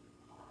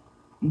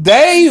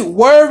 They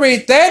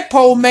worried that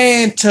poor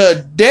man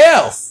to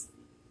death.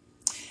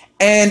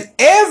 And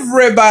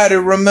everybody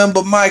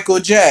remember Michael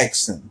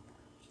Jackson.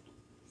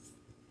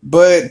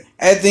 But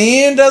at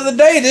the end of the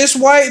day, this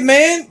white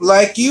man,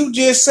 like you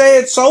just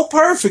said so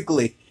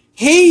perfectly,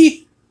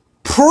 he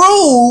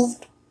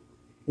proved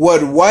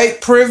what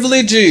white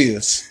privilege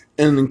is.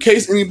 And in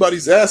case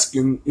anybody's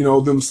asking,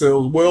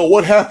 themselves, well,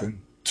 what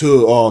happened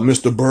to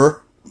Mr.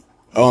 Burr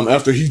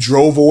after he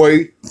drove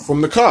away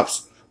from the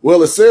cops?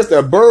 Well, it says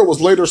that Burr was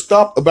later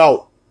stopped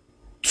about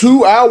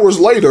 2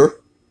 hours later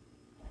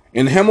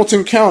in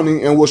Hamilton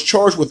County and was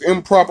charged with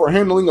improper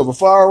handling of a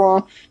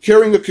firearm,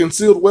 carrying a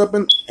concealed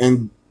weapon,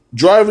 and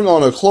driving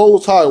on a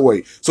closed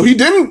highway. So he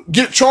didn't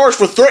get charged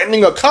for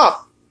threatening a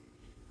cop.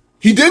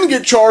 He didn't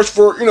get charged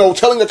for,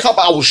 telling a cop,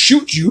 I will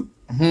shoot you.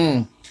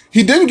 Mm-hmm.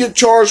 He didn't get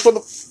charged for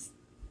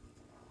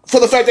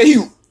the fact that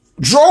he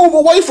drove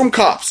away from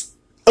cops,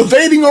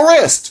 evading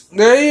arrest.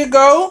 There you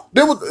go.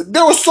 There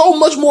was so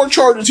much more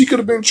charges he could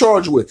have been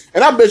charged with.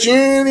 And I bet you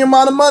any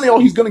amount of money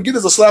all he's going to get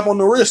is a slap on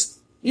the wrist.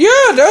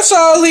 Yeah, that's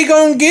all he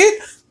gonna get.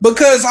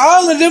 Because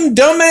all of them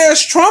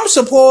dumbass Trump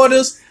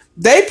supporters,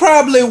 they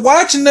probably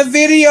watching the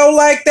video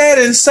like that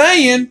and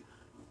saying,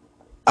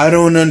 I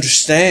don't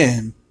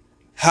understand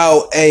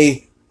how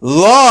a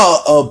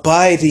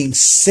law-abiding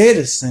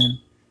citizen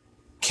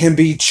can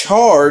be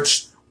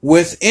charged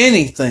with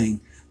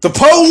anything. The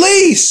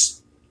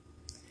police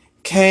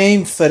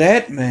came for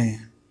that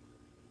man.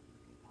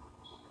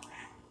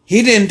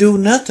 He didn't do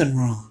nothing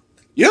wrong.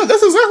 Yeah,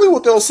 that's exactly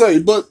what they'll say.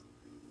 But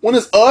when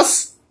it's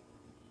us,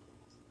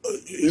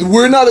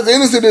 we're not as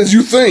innocent as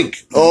you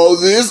think. Oh,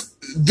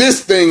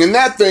 this thing and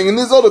that thing and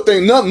this other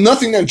thing.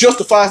 Nothing that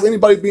justifies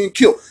anybody being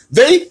killed.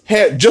 They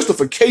had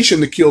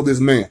justification to kill this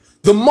man.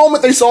 The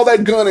moment they saw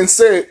that gun and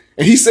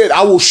he said,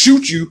 I will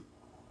shoot you,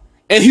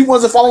 and he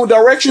wasn't following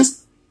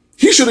directions,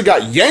 he should have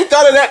got yanked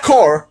out of that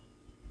car.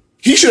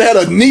 He should have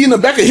had a knee in the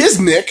back of his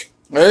neck.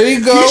 There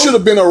you go. He should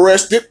have been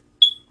arrested.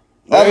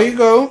 There you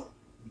go.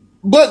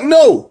 But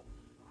no.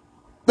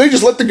 They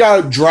just let the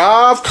guy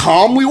drive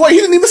calmly away.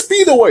 He didn't even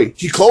speed away.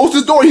 He closed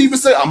his door. He even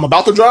said, I'm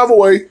about to drive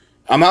away.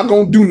 I'm not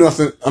going to do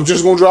nothing. I'm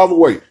just going to drive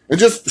away. And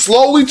just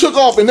slowly took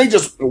off, and they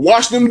just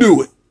watched him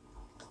do it.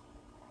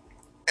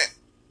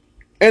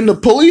 And the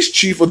police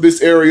chief of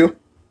this area,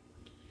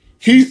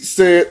 he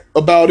said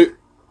about it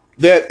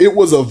that it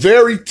was a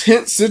very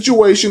tense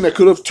situation that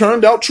could have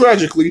turned out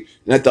tragically,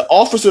 and that the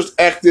officers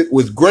acted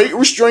with great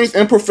restraint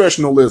and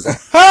professionalism.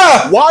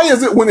 Why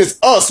is it when it's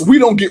us, we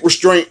don't get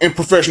restraint and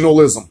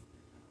professionalism?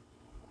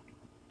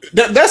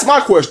 That's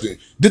my question.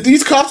 Did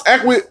these cops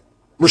act with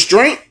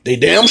restraint? They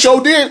damn sure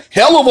did.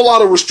 Hell of a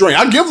lot of restraint.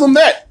 I give them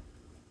that.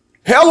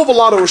 Hell of a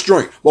lot of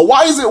restraint. But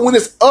why is it when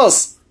it's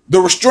us, the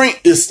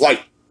restraint is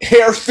like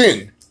hair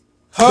thin?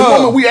 The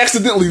moment we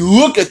accidentally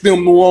look at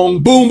them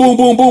wrong, boom, boom,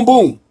 boom, boom,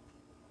 boom.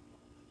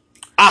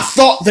 I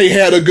thought they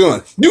had a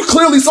gun. You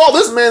clearly saw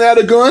this man had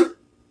a gun.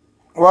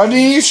 Why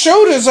didn't you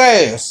shoot his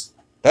ass?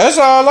 That's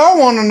all I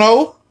want to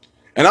know.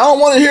 And I don't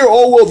want to hear,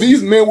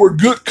 these men were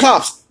good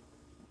cops.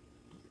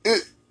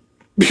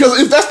 Because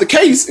if that's the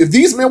case, if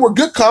these men were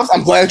good cops,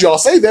 I'm glad y'all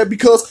say that,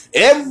 because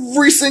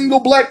every single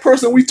black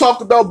person we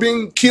talked about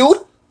being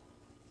killed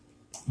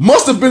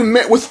must have been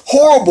met with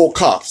horrible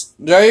cops.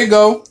 There you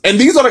go. And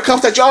these are the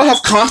cops that y'all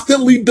have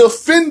constantly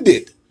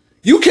defended.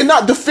 You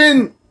cannot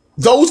defend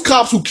those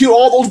cops who killed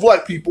all those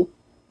black people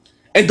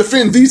and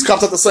defend these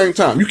cops at the same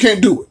time. You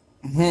can't do it.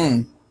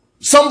 Mm-hmm.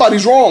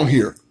 Somebody's wrong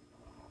here.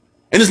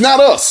 And it's not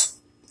us.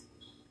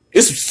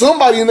 It's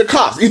somebody in the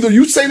cops. Either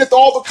you say that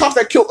all the cops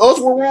that killed us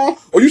were wrong,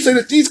 or you say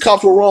that these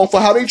cops were wrong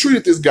for how they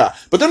treated this guy.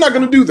 But they're not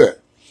going to do that.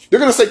 They're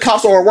going to say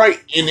cops are right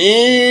in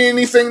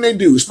anything they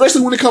do,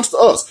 especially when it comes to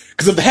us.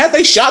 Because if had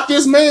they shot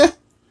this man,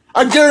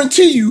 I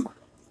guarantee you,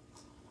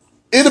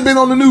 it'd have been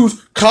on the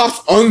news.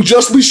 Cops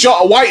unjustly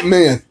shot a white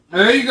man.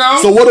 There you go.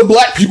 So what are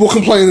black people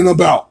complaining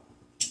about?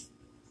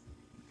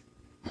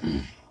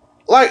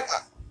 Like,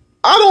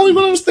 I don't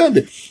even understand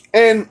it.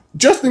 And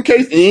just in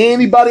case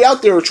anybody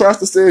out there tries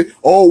to say,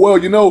 oh, well,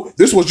 you know,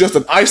 this was just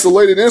an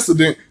isolated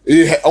incident.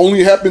 It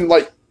only happened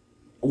like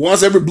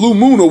once every blue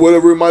moon or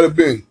whatever it might have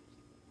been.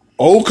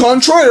 Au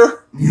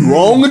contraire, you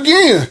wrong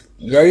again.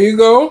 There you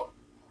go.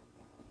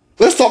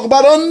 Let's talk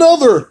about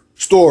another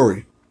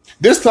story.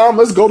 This time,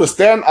 let's go to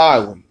Staten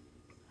Island.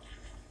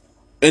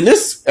 And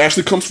this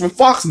actually comes from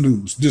Fox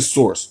News, this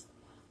source.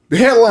 The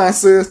headline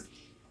says,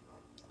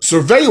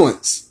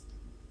 surveillance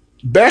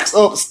backs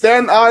up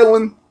Staten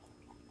Island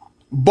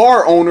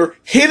bar owner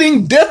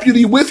hitting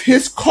deputy with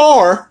his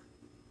car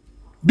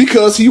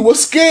because he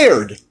was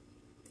scared.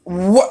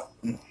 What?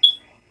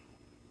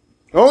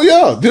 Oh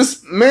yeah,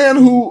 this man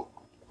who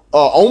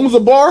owns a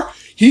bar,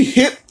 he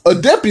hit a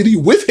deputy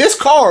with his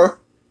car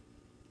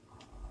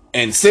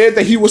and said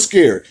that he was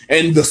scared.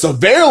 And the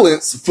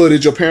surveillance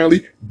footage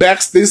apparently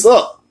backs this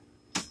up.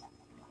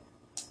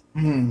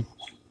 I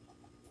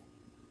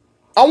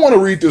want to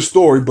read this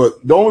story,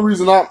 but the only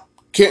reason I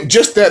can't,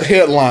 just that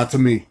headline to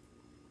me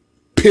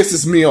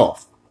pisses me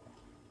off.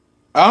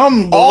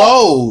 I'm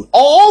blowed.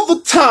 All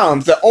the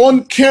times that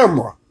on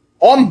camera,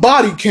 on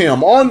body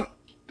cam, on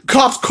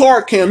cops'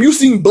 car cam, you've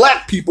seen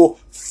black people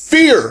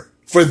fear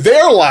for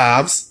their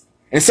lives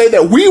and say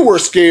that we were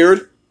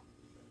scared,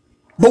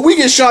 but we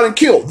get shot and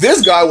killed.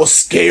 This guy was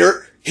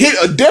scared, hit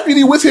a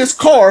deputy with his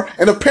car,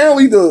 and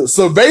apparently the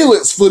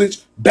surveillance footage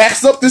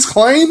backs up this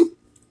claim.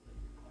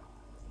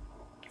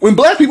 When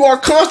black people are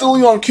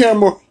constantly on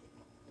camera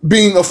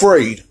being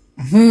afraid.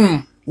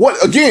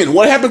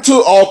 What happened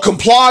to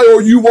comply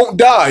or you won't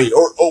die?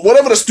 Or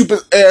whatever the stupid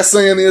ass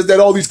saying is that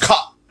all these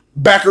cop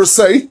backers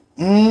say.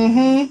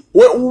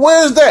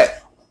 Where's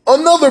that?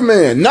 Another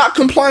man not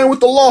complying with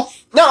the law.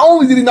 Not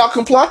only did he not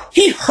comply,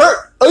 he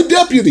hurt a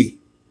deputy.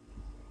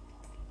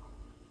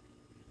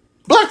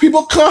 Black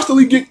people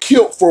constantly get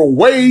killed for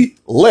way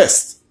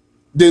less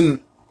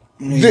than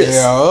this.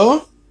 Yeah.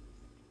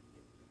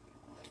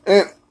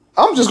 And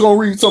I'm just going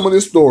to read some of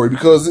this story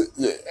because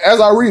as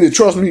I read it,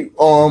 trust me,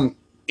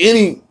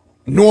 any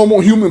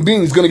normal human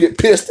being is going to get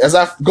pissed as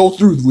I go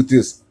through with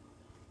this.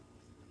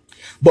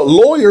 But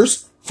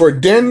lawyers for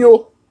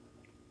Daniel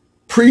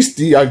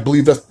Priesty, I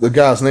believe that's the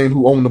guy's name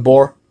who owned the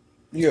bar.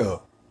 Yeah.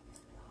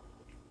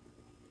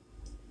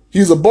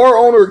 He's a bar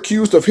owner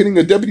accused of hitting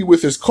a deputy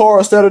with his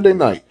car Saturday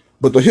night.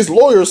 But his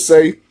lawyers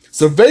say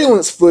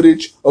surveillance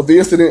footage of the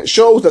incident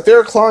shows that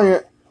their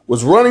client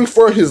was running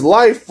for his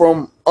life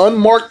from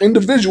unmarked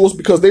individuals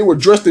because they were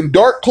dressed in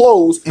dark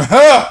clothes,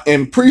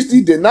 and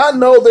Priesty did not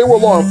know they were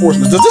law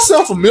enforcement. Does this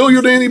sound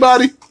familiar to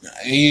anybody?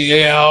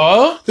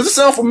 Yeah. Does it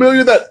sound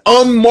familiar that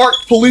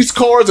unmarked police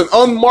cars and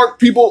unmarked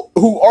people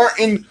who aren't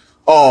in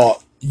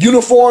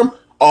uniform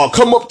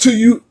come up to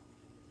you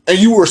and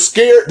you were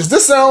scared? Does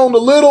this sound a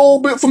little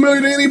bit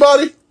familiar to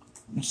anybody?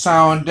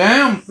 Sound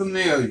damn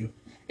familiar.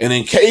 And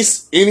in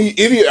case any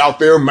idiot out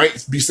there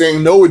might be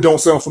saying, no, it don't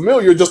sound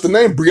familiar, just the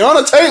name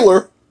Breonna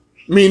Taylor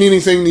mean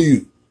anything to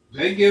you?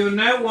 They giving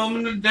that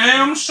woman a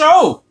damn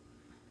show.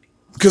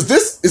 Because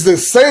this is the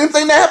same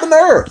thing that happened to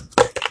her.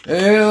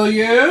 Hell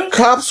yeah.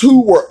 Cops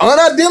who were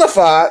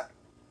unidentified,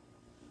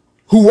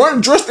 who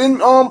weren't dressed in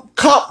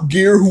cop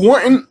gear, who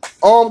weren't in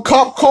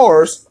cop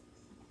cars,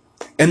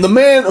 and the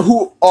man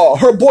who,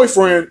 her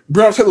boyfriend,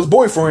 Breonna Taylor's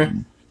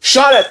boyfriend,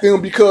 shot at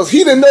them because he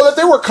didn't know that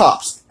they were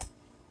cops.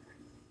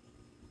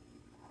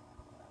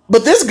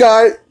 But this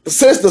guy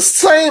says the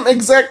same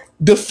exact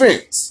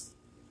defense.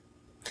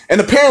 And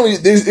apparently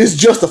it's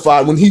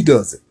justified when he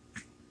does it.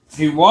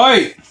 He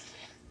white.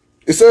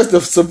 It says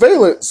the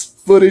surveillance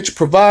footage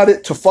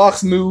provided to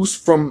Fox News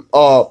from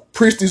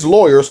Priesty's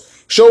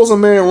lawyers shows a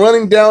man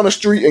running down the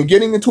street and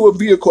getting into a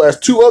vehicle as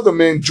two other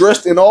men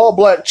dressed in all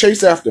black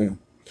chase after him.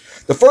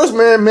 The first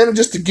man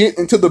manages to get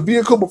into the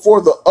vehicle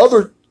before the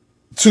other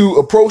two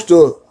approach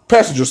the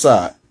passenger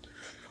side.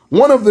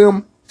 One of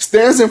them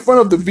stands in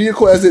front of the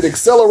vehicle as it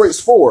accelerates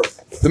forward.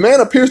 The man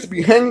appears to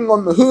be hanging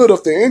on the hood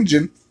of the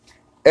engine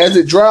as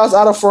it drives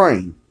out of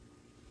frame.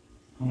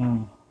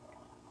 In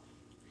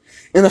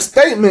a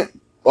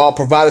statement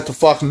provided to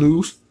Fox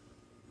News,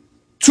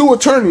 two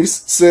attorneys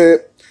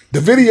said the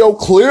video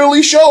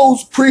clearly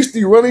shows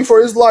Priesty running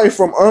for his life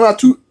from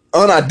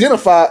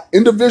unidentified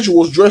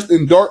individuals dressed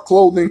in dark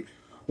clothing.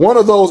 One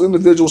of those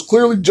individuals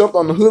clearly jumped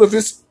on the hood of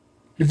his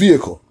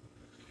vehicle.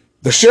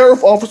 The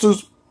sheriff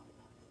officers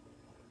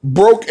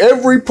broke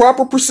every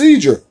proper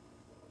procedure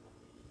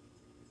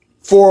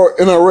for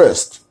an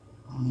arrest.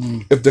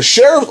 If the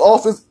sheriff's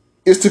office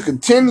is to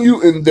continue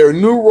in their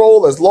new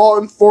role as law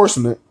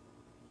enforcement,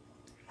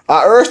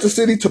 I urge the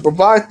city to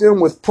provide them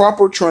with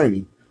proper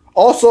training.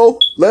 Also,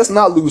 let's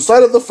not lose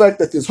sight of the fact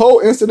that this whole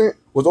incident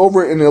was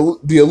over in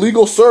the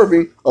illegal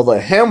serving of a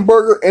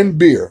hamburger and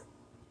beer.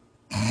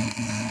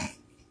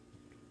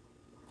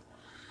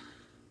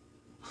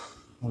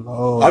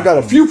 Lord. I got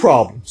a few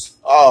problems.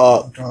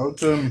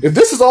 If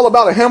this is all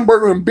about a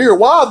hamburger and beer,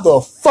 why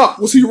the fuck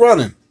was he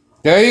running?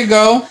 There you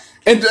go.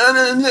 And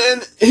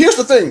here's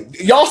the thing.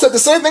 Y'all said the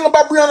same thing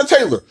about Breonna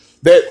Taylor.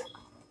 That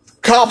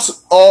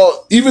cops,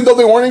 even though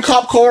they weren't in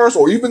cop cars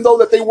or even though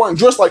that they weren't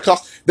dressed like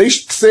cops, they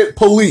said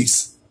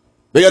police.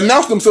 They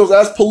announced themselves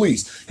as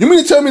police. You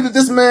mean to tell me that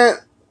this man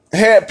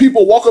had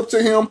people walk up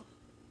to him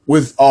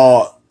with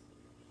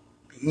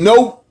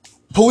no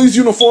police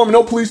uniform,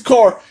 no police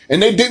car,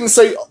 and they didn't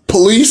say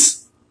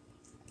police?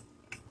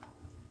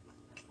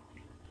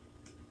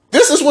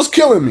 This is what's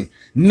killing me.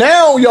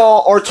 Now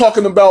y'all are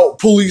talking about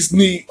police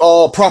need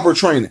proper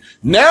training.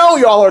 Now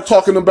y'all are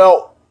talking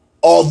about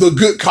the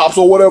good cops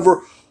or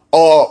whatever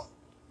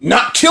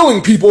not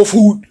killing people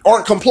who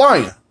aren't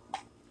complying.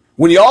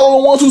 When y'all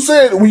are the ones who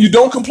said when you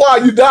don't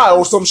comply, you die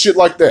or some shit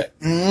like that.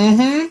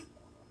 Mm-hmm.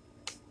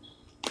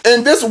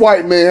 And this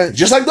white man,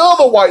 just like the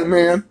other white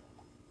man,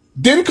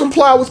 didn't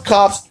comply with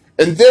cops,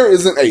 and there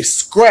isn't a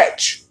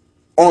scratch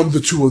on the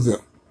two of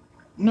them.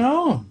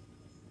 No.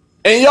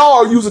 And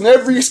y'all are using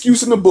every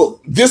excuse in the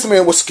book. This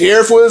man was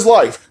scared for his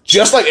life.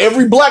 Just like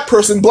every black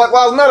person Black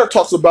Lives Matter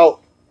talks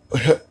about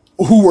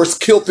who was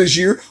killed this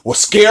year was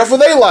scared for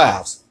their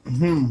lives.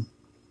 Mm-hmm.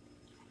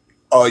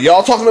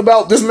 Y'all talking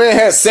about this man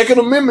had Second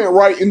Amendment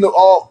right in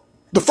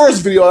the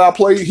first video that I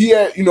played. He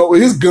had,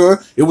 his gun.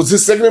 It was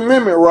his Second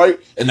Amendment right.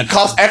 And the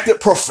cops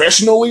acted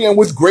professionally and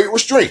with great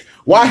restraint.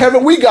 Why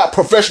haven't we got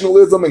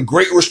professionalism and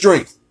great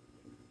restraint?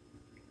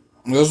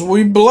 Because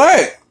we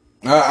black.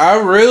 I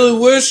really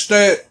wish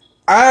that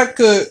I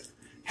could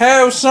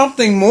have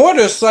something more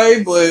to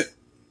say, but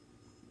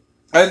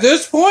at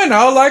this point,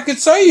 all I could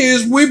say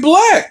is we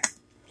black.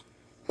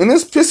 And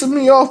it's pissing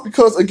me off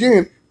because,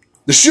 again,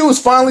 the shoe is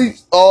finally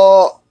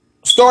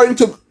starting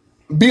to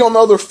be on the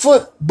other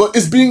foot, but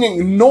it's being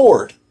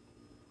ignored.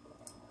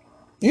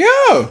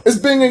 Yeah. It's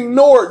being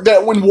ignored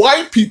that when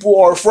white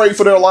people are afraid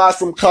for their lives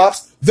from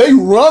cops, they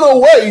run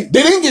away.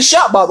 They didn't get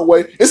shot, by the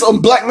way. It's a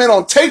black man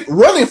on tape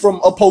running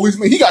from a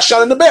policeman. He got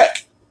shot in the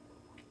back.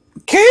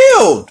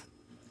 Killed.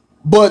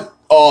 But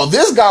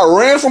this guy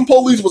ran from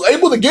police, was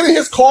able to get in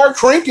his car,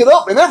 crank it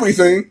up and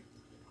everything.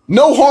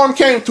 No harm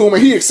came to him,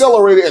 and he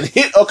accelerated and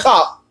hit a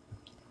cop.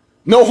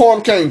 No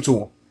harm came to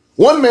him.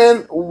 One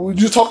man, we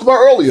just talked about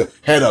earlier,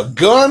 had a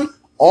gun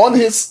on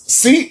his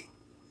seat,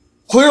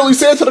 clearly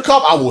said to the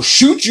cop, I will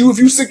shoot you if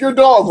you sick your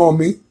dog on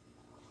me.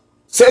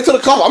 Said to the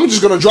cop, I'm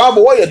just going to drive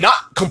away and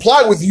not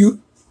comply with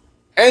you.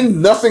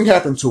 And nothing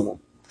happened to him.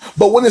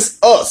 But when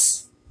it's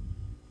us,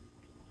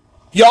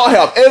 y'all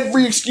have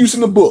every excuse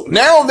in the book.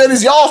 Now that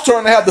it's y'all's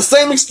turn to have the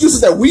same excuses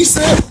that we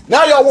said,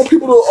 now y'all want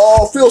people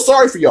to feel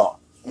sorry for y'all.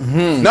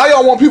 Mm-hmm. Now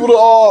y'all want people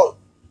to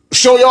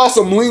show y'all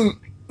some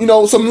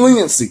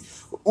leniency.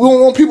 We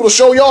don't want people to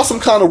show y'all some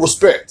kind of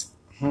respect.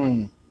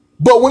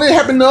 But when it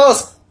happened to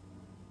us,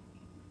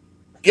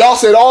 y'all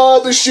said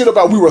all this shit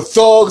about we were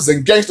thugs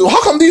and gangsters.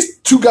 How come these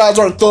two guys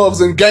aren't thugs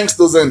and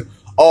gangsters and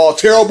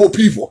terrible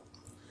people?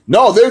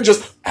 No, they're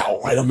just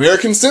outright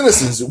American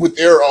citizens with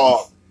their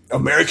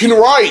American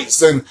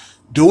rights and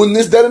doing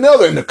this, that, and the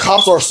other. And the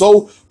cops are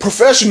so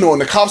professional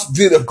and the cops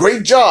did a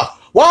great job.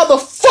 Why the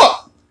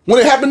fuck, when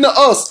it happened to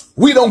us,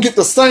 we don't get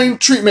the same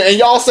treatment and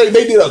y'all say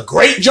they did a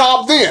great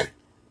job then?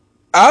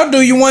 I'll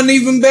do you one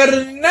even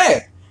better than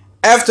that.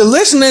 After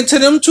listening to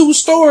them two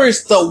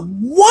stories, the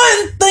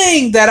one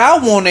thing that I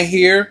want to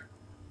hear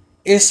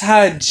is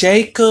how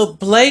Jacob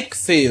Blake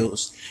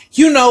feels.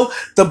 You know,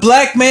 the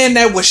black man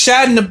that was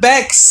shot in the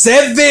back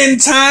 7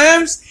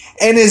 times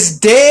and is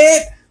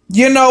dead,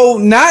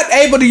 not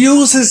able to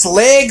use his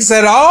legs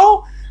at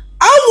all.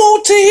 I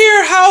want to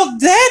hear how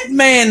that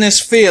man is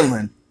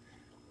feeling.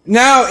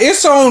 Now,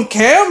 it's on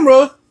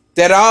camera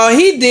that all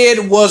he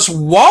did was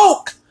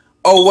walk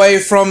away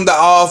from the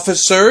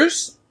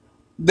officers.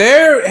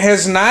 There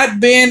has not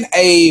been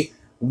a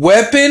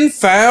weapon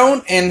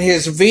found in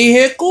his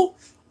vehicle.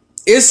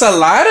 It's a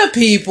lot of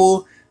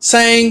people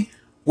saying,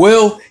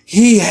 well,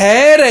 he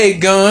had a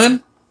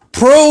gun.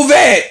 Prove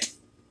it.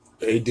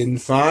 They didn't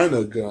find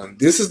a gun.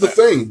 This is the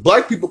thing.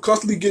 Black people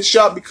constantly get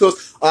shot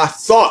because I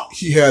thought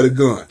he had a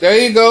gun. There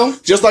you go.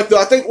 Just like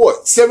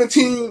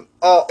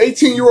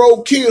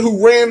 18-year-old kid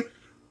who ran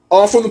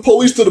from the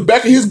police to the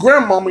back of his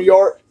grandmama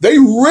yard. They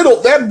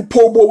riddled that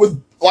poor boy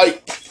with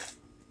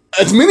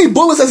as many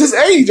bullets as his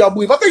age, I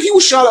believe. I think he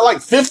was shot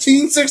at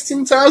 15,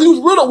 16 times. He was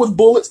riddled with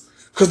bullets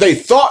because they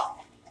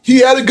thought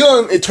he had a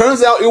gun. It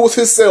turns out it was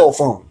his cell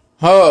phone.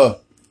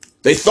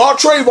 They thought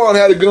Trayvon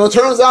had a gun.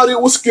 Turns out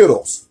it was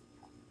Skittles.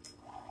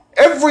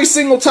 Every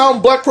single time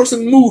a black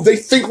person moves, they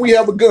think we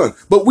have a gun.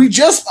 But I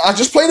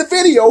just played a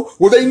video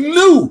where they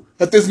knew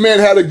that this man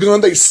had a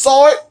gun. They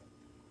saw it.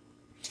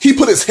 He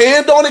put his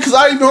hand on it because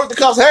I even heard the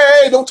cops,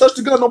 hey, don't touch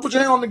the gun. Don't put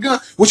your hand on the gun.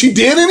 Which he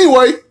did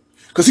anyway.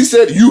 Because he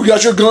said, you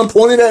got your gun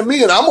pointed at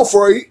me and I'm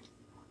afraid.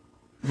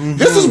 Mm-hmm.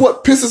 This is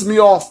what pisses me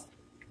off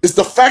is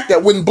the fact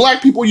that when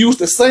black people use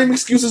the same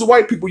excuses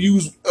white people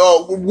use,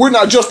 we're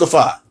not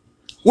justified.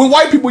 When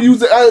white people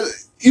use it,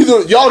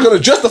 either y'all gonna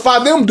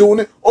justify them doing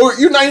it, or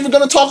you're not even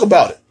gonna talk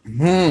about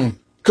it.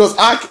 Because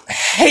I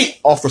hate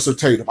Officer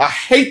Tatum. I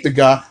hate the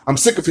guy. I'm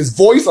sick of his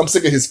voice. I'm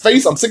sick of his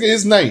face. I'm sick of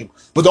his name.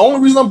 But the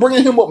only reason I'm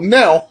bringing him up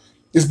now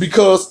is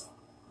because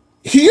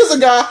he is a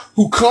guy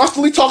who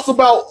constantly talks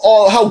about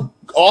how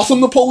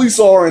awesome the police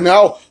are and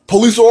how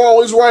police are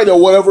always right or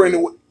whatever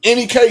in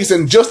any case,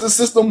 and justice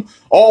system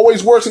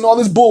always works and all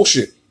this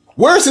bullshit.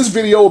 Where's his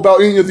video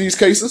about any of these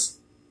cases?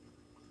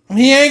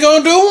 He ain't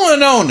gonna do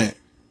one on it.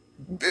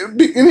 And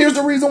here's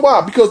the reason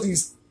why. Because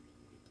these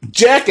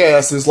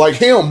jackasses like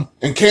him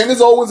and Candace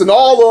Owens and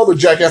all the other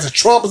jackasses,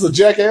 Trump is a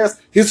jackass,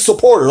 his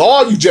supporters,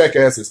 all you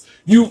jackasses,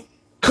 you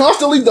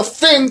constantly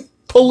defend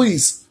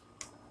police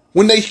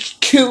when they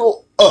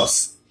kill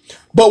us.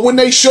 But when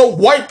they show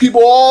white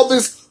people all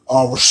this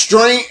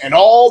restraint and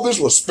all this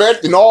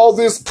respect and all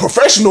this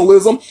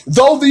professionalism,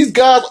 though these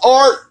guys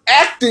are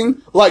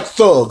acting like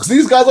thugs,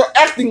 these guys are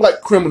acting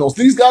like criminals,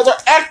 these guys are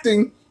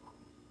acting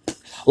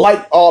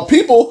like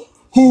people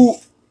who,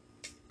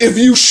 if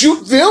you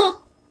shoot them,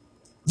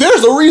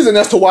 there's a reason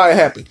as to why it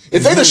happened.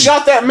 If they'd have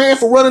shot that man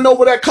for running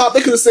over that cop,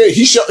 they could have said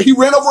he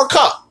ran over a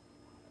cop.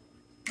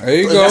 There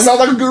you go. That sounds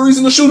like a good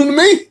reason to shoot him to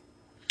me.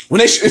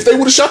 If they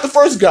would have shot the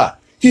first guy,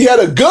 he had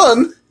a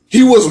gun.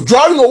 He was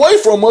driving away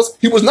from us.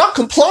 He was not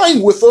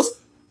complying with us.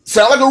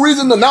 Sound like a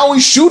reason to not only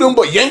shoot him,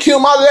 but yank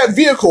him out of that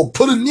vehicle,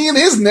 put a knee in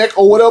his neck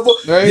or whatever.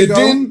 You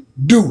didn't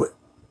do it.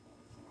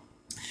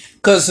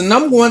 Because the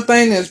number one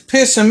thing that's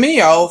pissing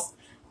me off,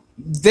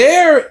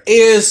 there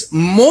is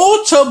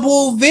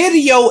multiple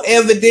video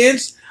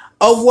evidence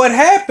of what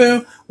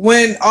happened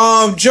when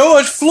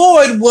George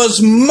Floyd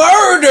was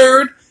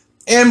murdered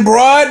in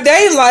broad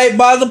daylight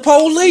by the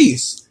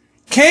police.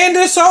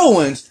 Candace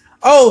Owens.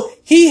 Oh,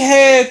 he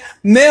had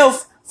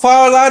meth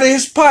fall out of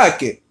his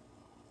pocket.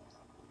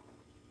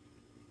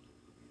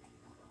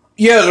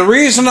 Yeah, the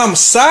reason I'm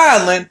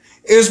silent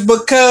is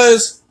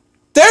because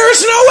there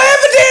is no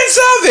evidence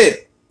of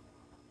it.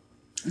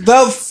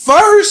 The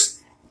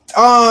first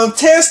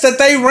test that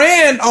they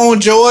ran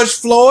on George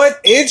Floyd,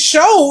 it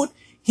showed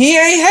he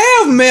ain't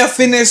have meth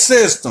in his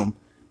system.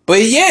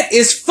 But yet,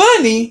 it's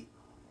funny,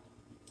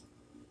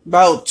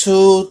 about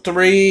 2,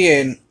 3,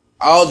 and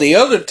all the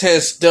other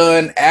tests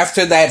done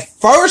after that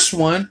first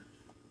one,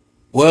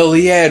 well,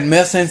 he had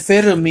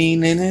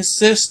methamphetamine in his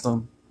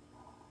system.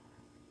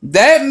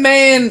 That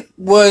man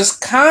was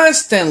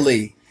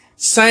constantly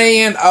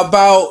saying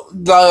about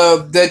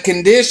the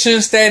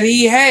conditions that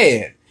he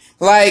had.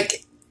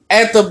 Like,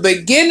 at the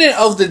beginning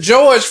of the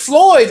George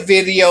Floyd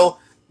video,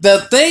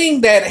 the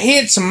thing that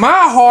hits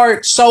my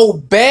heart so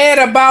bad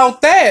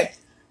about that,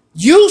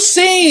 you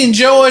seen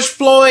George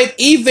Floyd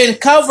even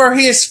cover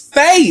his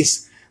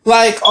face.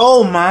 Like,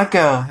 oh my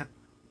God,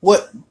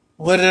 what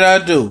did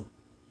I do?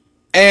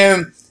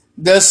 And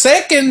the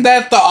second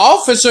that the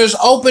officers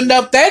opened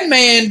up that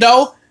man,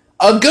 though,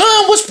 a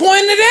gun was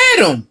pointed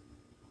at him.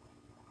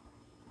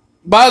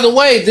 By the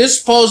way, this is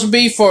supposed to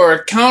be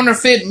for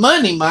counterfeit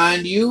money,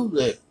 mind you,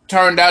 that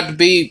turned out to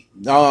be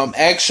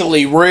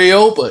actually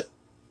real, but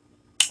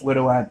what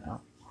do I know?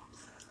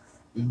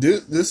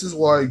 This is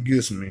why it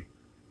gets me.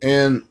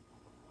 And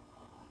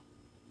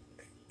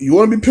you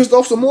want to be pissed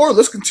off some more?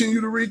 Let's continue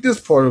to read this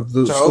part of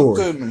the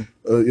story.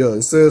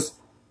 It says,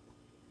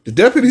 the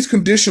deputy's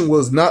condition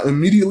was not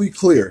immediately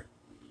clear,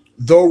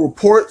 though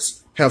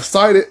reports have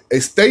cited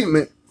a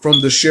statement from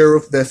the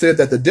sheriff that said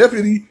that the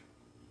deputy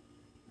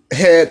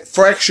had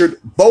fractured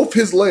both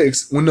his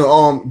legs when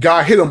the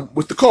guy hit him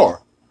with the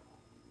car.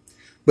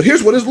 But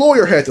here's what his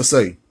lawyer had to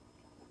say.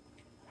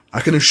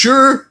 I can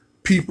assure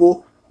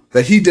people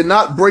that he did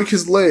not break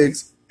his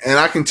legs, and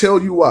I can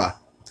tell you why.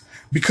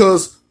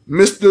 Because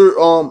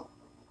Mr.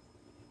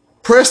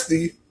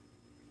 Presti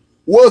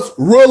was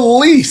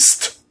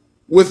released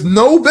with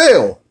no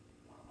bail.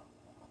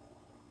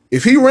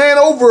 If he ran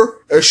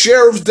over a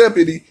sheriff's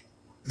deputy,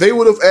 they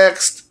would have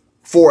asked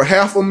for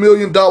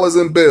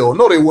 $500,000 in bail.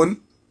 No, they wouldn't.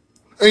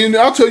 And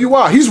I'll tell you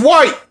why. He's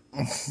white.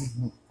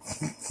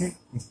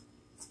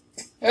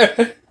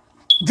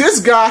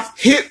 This guy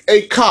hit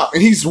a cop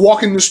and he's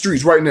walking the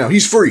streets right now.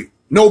 He's free.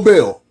 No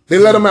bail. They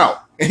let him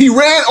out. And he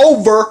ran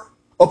over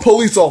a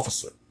police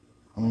officer.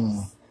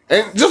 And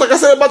just like I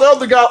said about the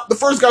other guy, the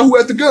first guy who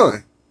had the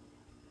gun.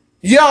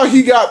 Yeah,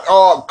 he got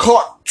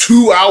caught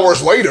 2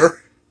 hours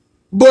later,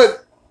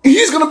 but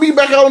he's going to be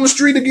back out on the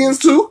street again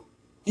too.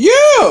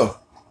 Yeah.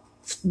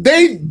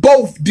 They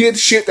both did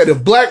shit that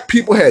if black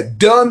people had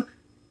done,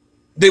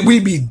 that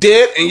we'd be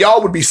dead and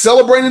y'all would be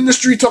celebrating in the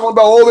street talking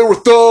about, oh, they were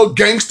thug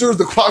gangsters,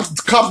 the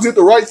cops did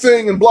the right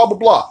thing and blah, blah,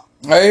 blah.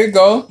 There you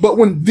go. But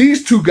when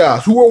these two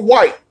guys who are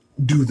white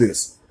do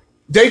this,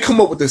 they come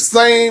up with the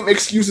same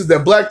excuses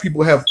that black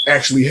people have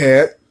actually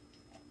had,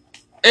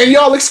 and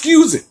y'all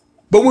excuse it.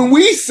 But when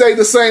we say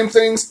the same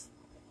things,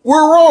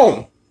 we're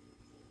wrong.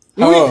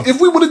 If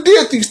we would have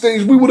did these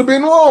things, we would have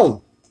been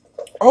wrong.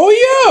 Oh,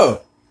 yeah.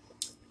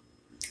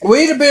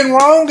 We'd have been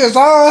wrong as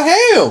all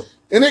hell.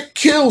 And it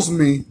kills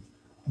me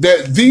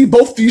that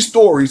both these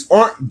stories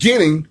aren't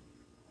getting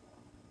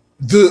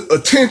the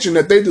attention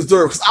that they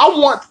deserve. Because I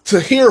want to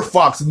hear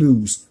Fox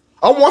News.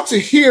 I want to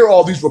hear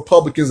all these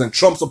Republicans and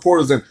Trump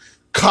supporters and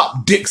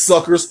cop dick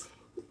suckers.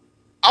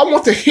 I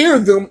want to hear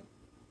them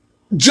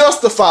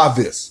justify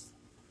this.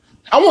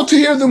 I want to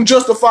hear them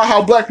justify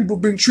how black people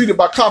have been treated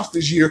by cops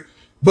this year,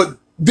 but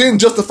then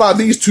justify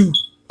these two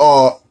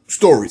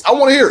stories. I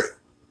want to hear it.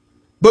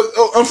 But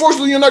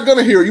unfortunately, you're not going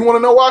to hear it. You want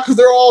to know why? Because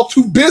they're all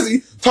too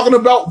busy talking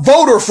about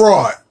voter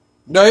fraud.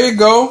 There you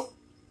go.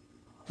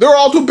 They're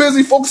all too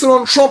busy focusing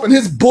on Trump and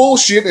his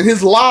bullshit and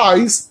his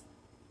lies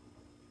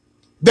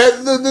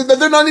that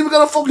they're not even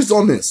going to focus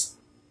on this.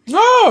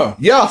 No.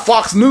 Yeah,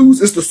 Fox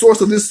News is the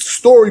source of this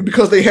story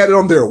because they had it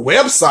on their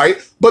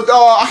website. But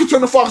I can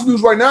turn to Fox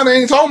News right now. They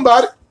ain't talking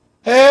about it.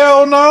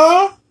 Hell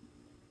no.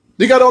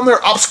 They got it on their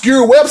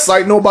obscure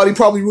website nobody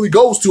probably really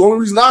goes to. Only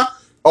reason I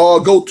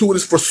go to it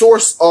is for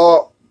source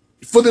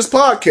for this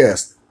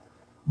podcast.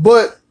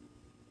 But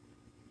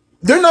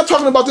they're not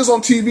talking about this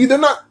on TV. They're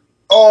not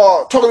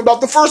talking about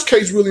the first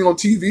case really on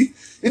TV.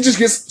 It just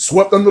gets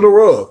swept under the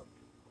rug.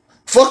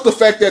 Fuck the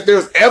fact that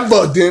there's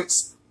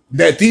evidence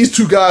that these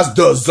two guys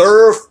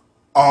deserve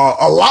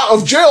a lot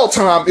of jail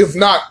time, if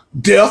not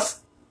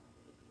death.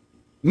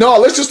 No,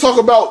 let's just talk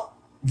about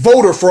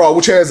voter fraud,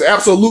 which has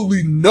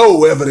absolutely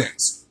no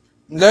evidence.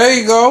 There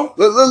you go.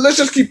 Let's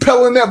just keep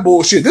peddling that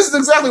bullshit. This is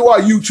exactly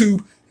why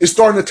YouTube is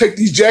starting to take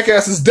these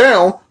jackasses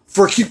down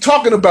for keep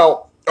talking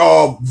about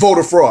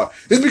voter fraud.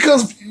 It's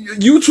because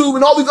YouTube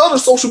and all these other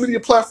social media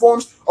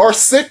platforms are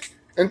sick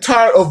and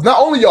tired of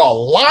not only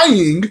y'all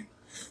lying,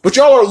 but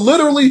y'all are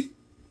literally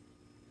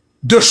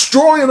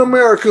destroying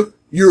America.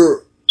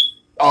 You're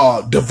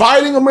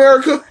dividing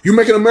America. You're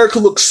making America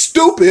look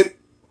stupid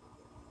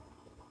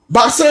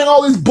by saying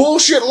all these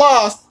bullshit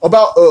lies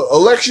about an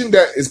election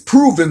that is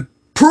proven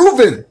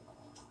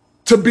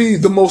to be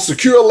the most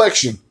secure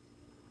election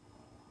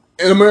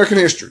in American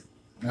history.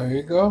 There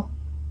you go.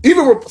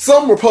 Even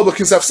some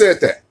Republicans have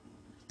said that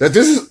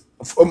this is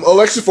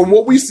election from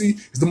what we see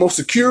is the most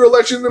secure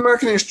election in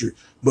American history.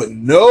 But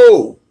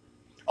no,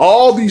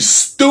 all these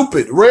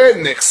stupid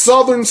redneck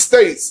southern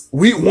states,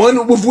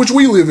 one with which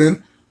we live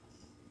in,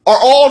 are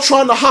all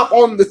trying to hop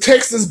on the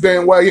Texas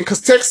bandwagon because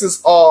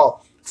Texas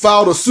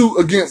filed a suit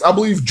against, I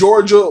believe,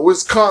 Georgia,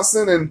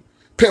 Wisconsin, and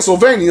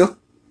Pennsylvania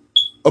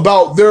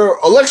about their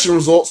election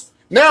results.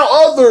 Now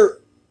other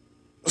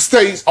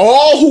states,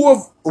 all who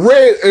have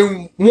read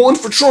and won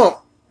for Trump,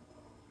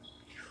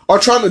 are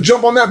trying to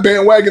jump on that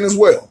bandwagon as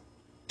well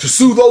to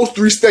sue those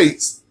three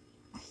states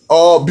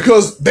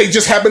because they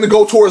just happened to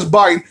go towards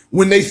Biden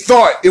when they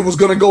thought it was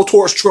going to go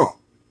towards Trump.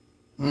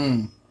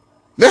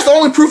 That's the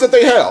only proof that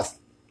they have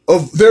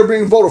of there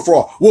being voter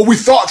fraud. Well, we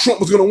thought Trump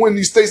was going to win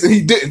these states and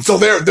he didn't, so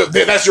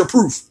that's your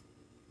proof.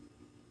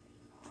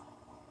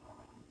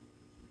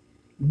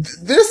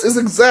 This is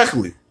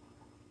exactly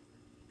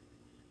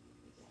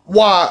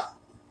why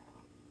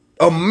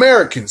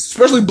Americans,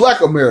 especially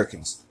black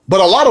Americans, but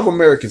a lot of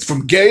Americans,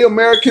 from gay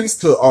Americans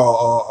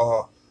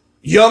to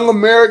young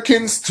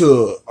Americans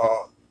to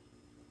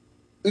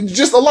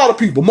just a lot of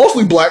people,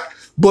 mostly black,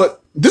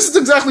 but this is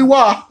exactly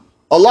why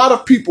a lot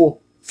of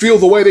people feel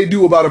the way they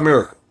do about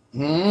America.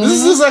 This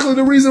is exactly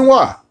the reason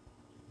why.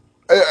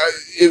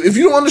 If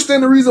you don't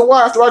understand the reason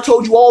why after I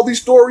told you all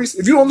these stories,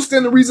 if you don't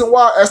understand the reason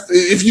why,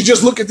 if you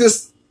just look at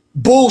this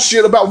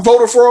bullshit about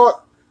voter fraud,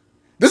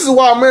 this is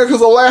why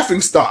America's a laughing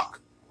stock.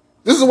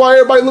 This is why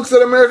everybody looks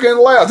at America and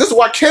laughs. This is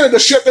why Canada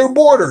shut their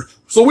border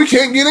so we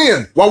can't get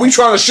in. While we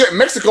trying to shut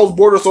Mexico's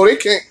border so they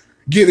can't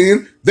get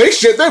in, they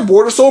shut their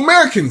border so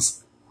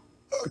Americans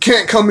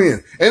can't come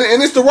in.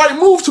 And it's the right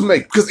move to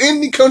make because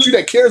any country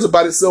that cares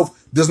about itself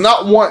does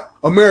not want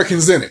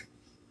Americans in it.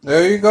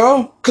 There you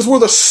go. Because we're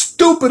the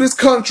stupidest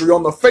country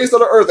on the face of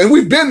the earth. And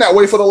we've been that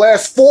way for the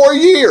last 4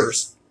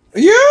 years.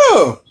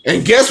 Yeah.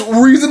 And guess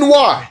the reason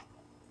why?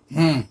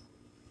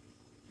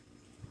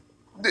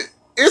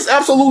 It's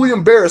absolutely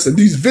embarrassing.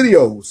 These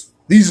videos,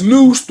 these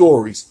news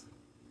stories,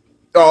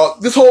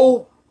 this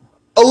whole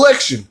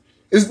election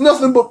is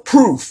nothing but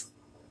proof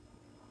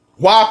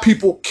why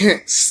people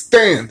can't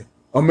stand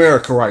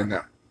America right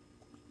now.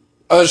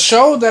 A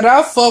show that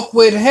I fuck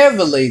with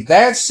heavily,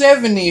 that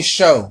 70s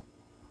show.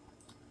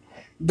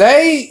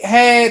 They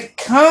had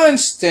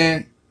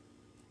constant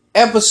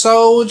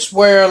episodes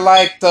where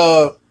like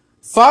the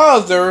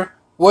father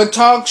would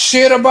talk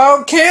shit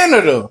about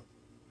Canada.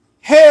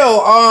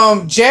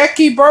 Hell,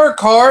 Jackie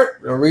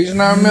Burkhart, the reason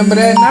I remember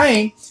that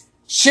name,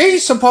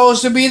 she's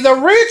supposed to be the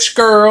rich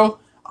girl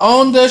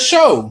on the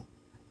show.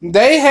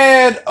 They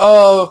had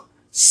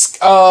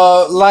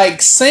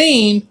like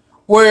scene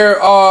where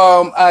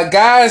a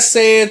guy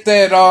said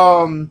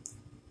that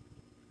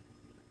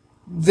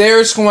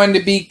there's going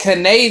to be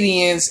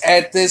Canadians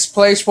at this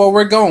place where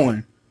we're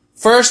going.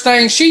 First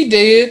thing she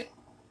did,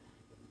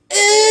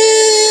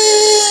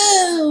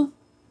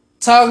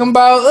 talking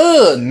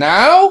about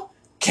now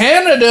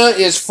Canada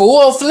is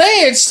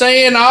full-fledged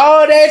saying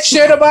all that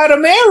shit about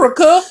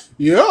America.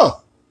 Yeah.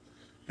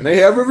 And they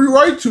have every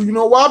right to. You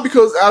know why?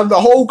 Because out of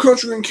the whole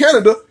country in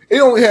Canada, it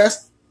only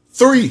has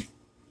 3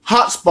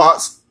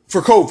 hotspots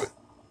for COVID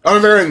out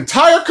of their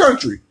entire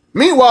country.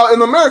 Meanwhile,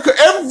 in America,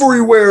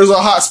 everywhere is a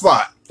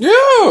hotspot.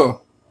 Yeah.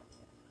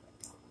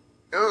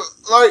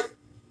 Like,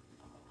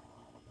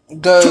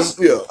 Cause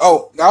yeah.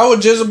 Oh, I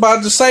was just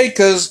about to say,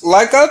 cause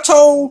like I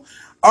told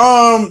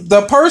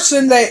the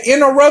person that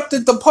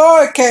interrupted the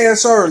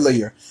podcast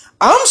earlier,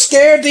 I'm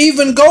scared to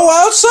even go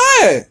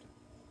outside.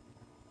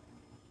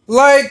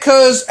 Like,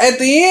 cause at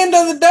the end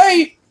of the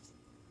day,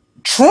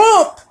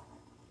 Trump,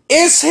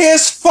 is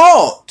his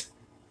fault.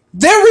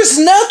 There is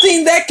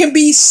nothing that can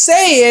be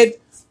said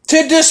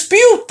to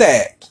dispute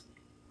that.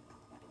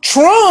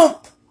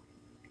 Trump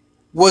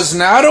was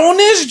not on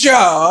his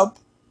job,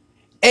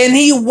 and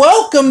he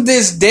welcomed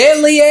this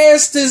deadly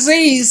ass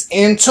disease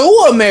into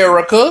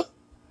America.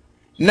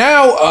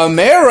 Now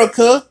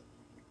America,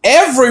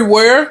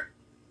 everywhere,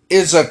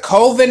 is a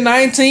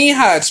COVID-19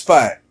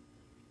 hotspot.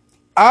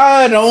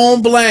 I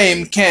don't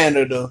blame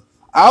Canada.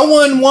 I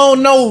wouldn't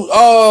want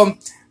no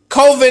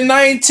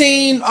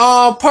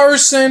COVID-19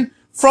 person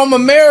from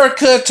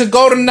America to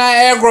go to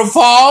Niagara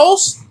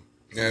Falls.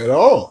 At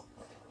all.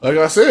 Like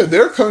I said,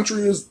 their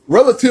country is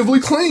relatively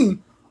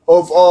clean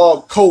of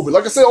COVID.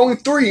 Like I said, only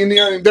 3 in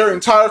their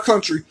entire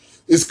country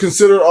is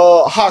considered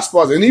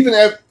hotspots. And even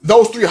if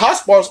those 3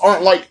 hotspots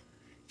aren't like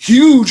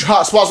huge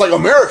hotspots like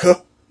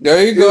America,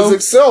 there you go. is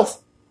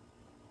itself.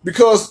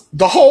 Because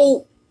the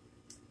whole,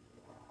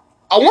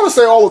 I want to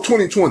say all of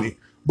 2020,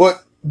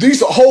 but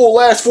these whole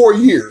last 4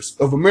 years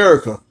of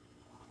America,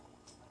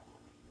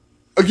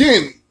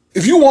 again,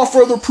 if you want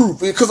further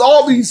proof, because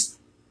all these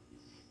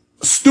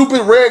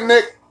stupid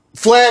redneck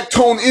flag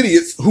tone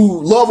idiots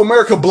who love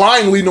America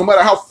blindly, no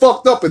matter how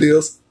fucked up it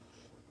is,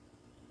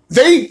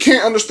 they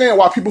can't understand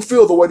why people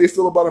feel the way they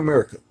feel about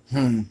America.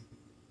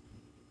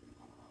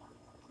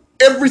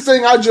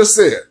 Everything I just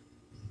said,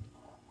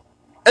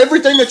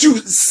 everything that you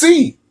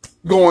see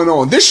going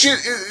on, this shit,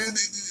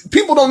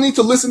 people don't need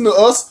to listen to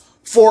us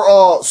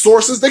for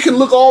sources. They can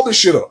look all this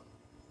shit up.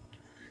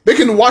 They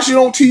can watch it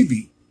on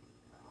TV.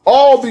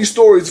 All these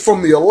stories,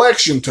 from the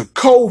election to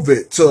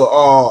COVID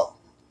to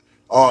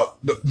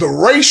the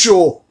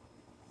racial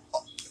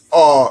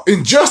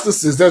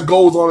injustices that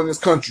goes on in this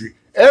country.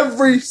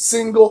 Every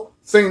single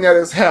thing that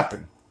has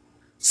happened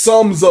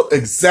sums up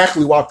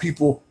exactly why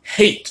people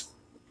hate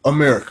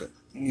America.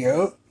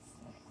 Yep.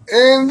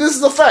 And this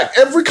is a fact.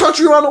 Every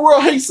country around the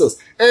world hates us.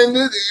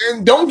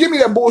 And don't give me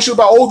that bullshit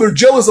about, oh, they're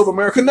jealous of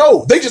America.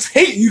 No, they just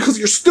hate you because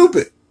you're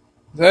stupid.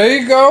 There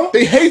you go.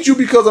 They hate you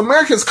because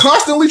Americans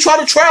constantly try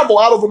to travel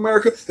out of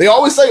America. They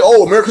always say,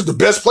 oh, America's the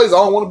best place. I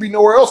don't want to be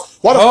nowhere else.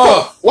 Why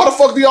the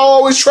fuck do y'all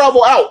always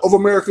travel out of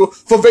America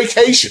for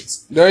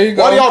vacations? There you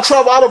go. Why do y'all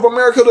travel out of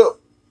America to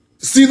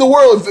see the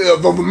world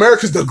if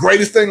America's the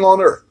greatest thing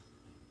on earth?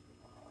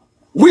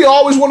 We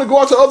always want to go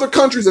out to other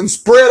countries and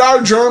spread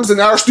our germs and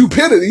our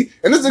stupidity.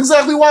 And that's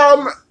exactly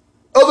why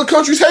other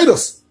countries hate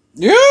us.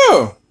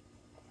 Yeah.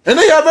 And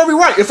they have every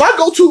right. If I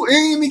go to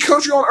any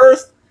country on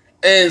earth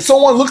and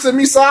someone looks at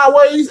me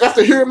sideways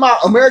after hearing my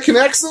American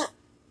accent,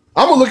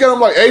 I'm going to look at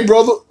them like, hey,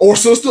 brother or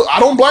sister, I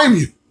don't blame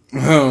you.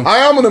 I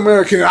am an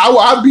American.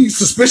 I'd be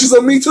suspicious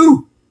of me,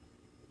 too.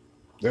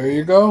 There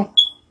you go.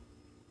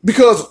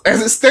 Because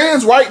as it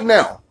stands right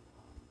now,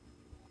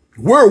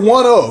 we're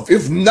one of,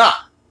 if not,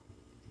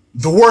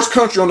 the worst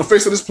country on the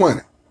face of this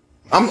planet.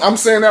 I'm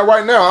saying that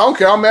right now. I don't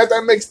care how mad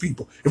that makes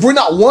people. If we're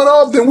not one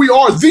of, then we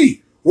are the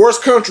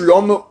worst country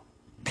on the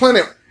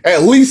planet,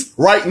 at least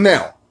right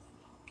now.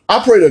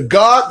 I pray to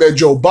God that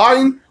Joe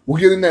Biden will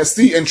get in that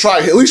seat and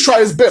at least try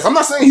his best. I'm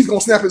not saying he's going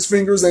to snap his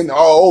fingers and,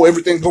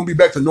 everything's going to be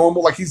back to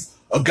normal like he's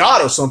a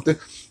god or something.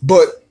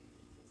 But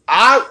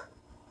I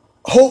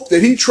hope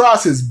that he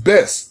tries his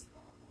best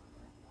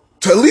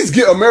to at least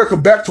get America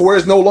back to where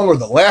it's no longer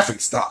the laughing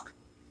stock.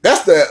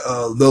 That's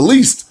the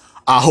least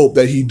I hope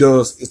that he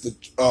does, is to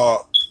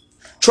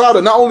try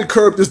to not only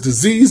curb this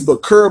disease,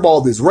 but curb all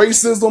this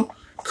racism,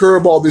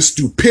 curb all this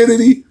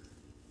stupidity,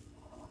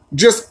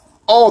 just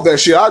all that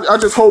shit. I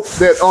just hope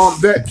that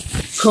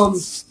that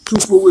comes to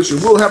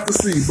fruition. We'll have to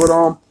see.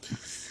 But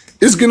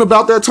it's getting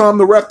about that time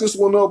to wrap this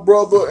one up,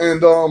 brother.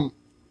 And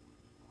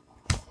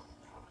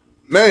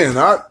man,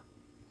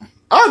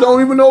 I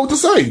don't even know what to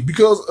say,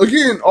 because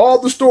again, all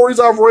the stories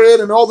I've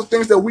read and all the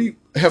things that we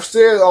have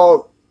said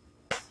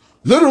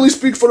literally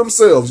speak for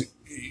themselves.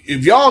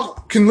 If y'all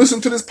can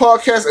listen to this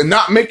podcast and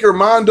not make your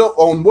mind up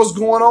on what's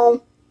going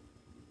on,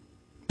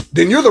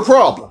 then you're the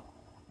problem.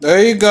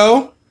 There you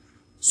go.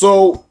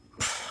 So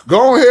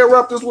go ahead and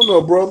wrap this one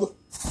up, brother.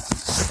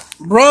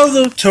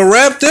 Brother, to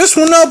wrap this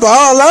one up,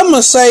 all I'm going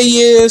to say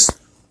is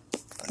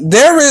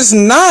there is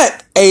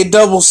not a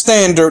double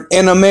standard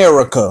in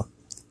America.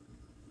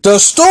 The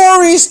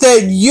stories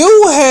that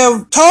you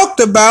have talked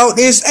about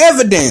is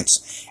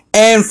evidence.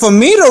 And for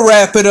me to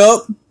wrap it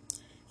up,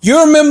 you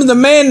remember the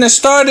man that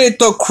started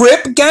the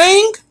Crip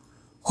gang,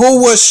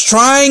 who was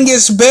trying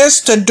his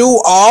best to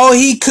do all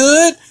he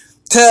could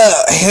to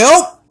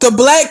help the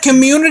black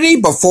community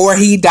before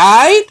he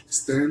died?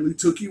 Stanley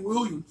Tookie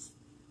Williams.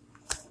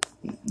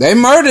 They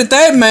murdered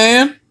that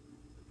man.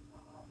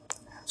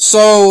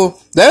 So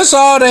that's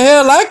all the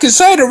hell I can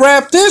say to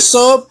wrap this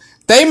up.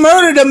 They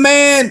murdered a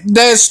man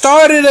that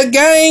started a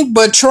gang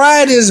but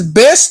tried his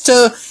best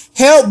to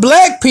help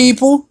black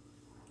people,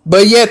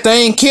 but yet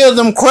they ain't killed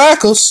them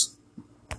crackers.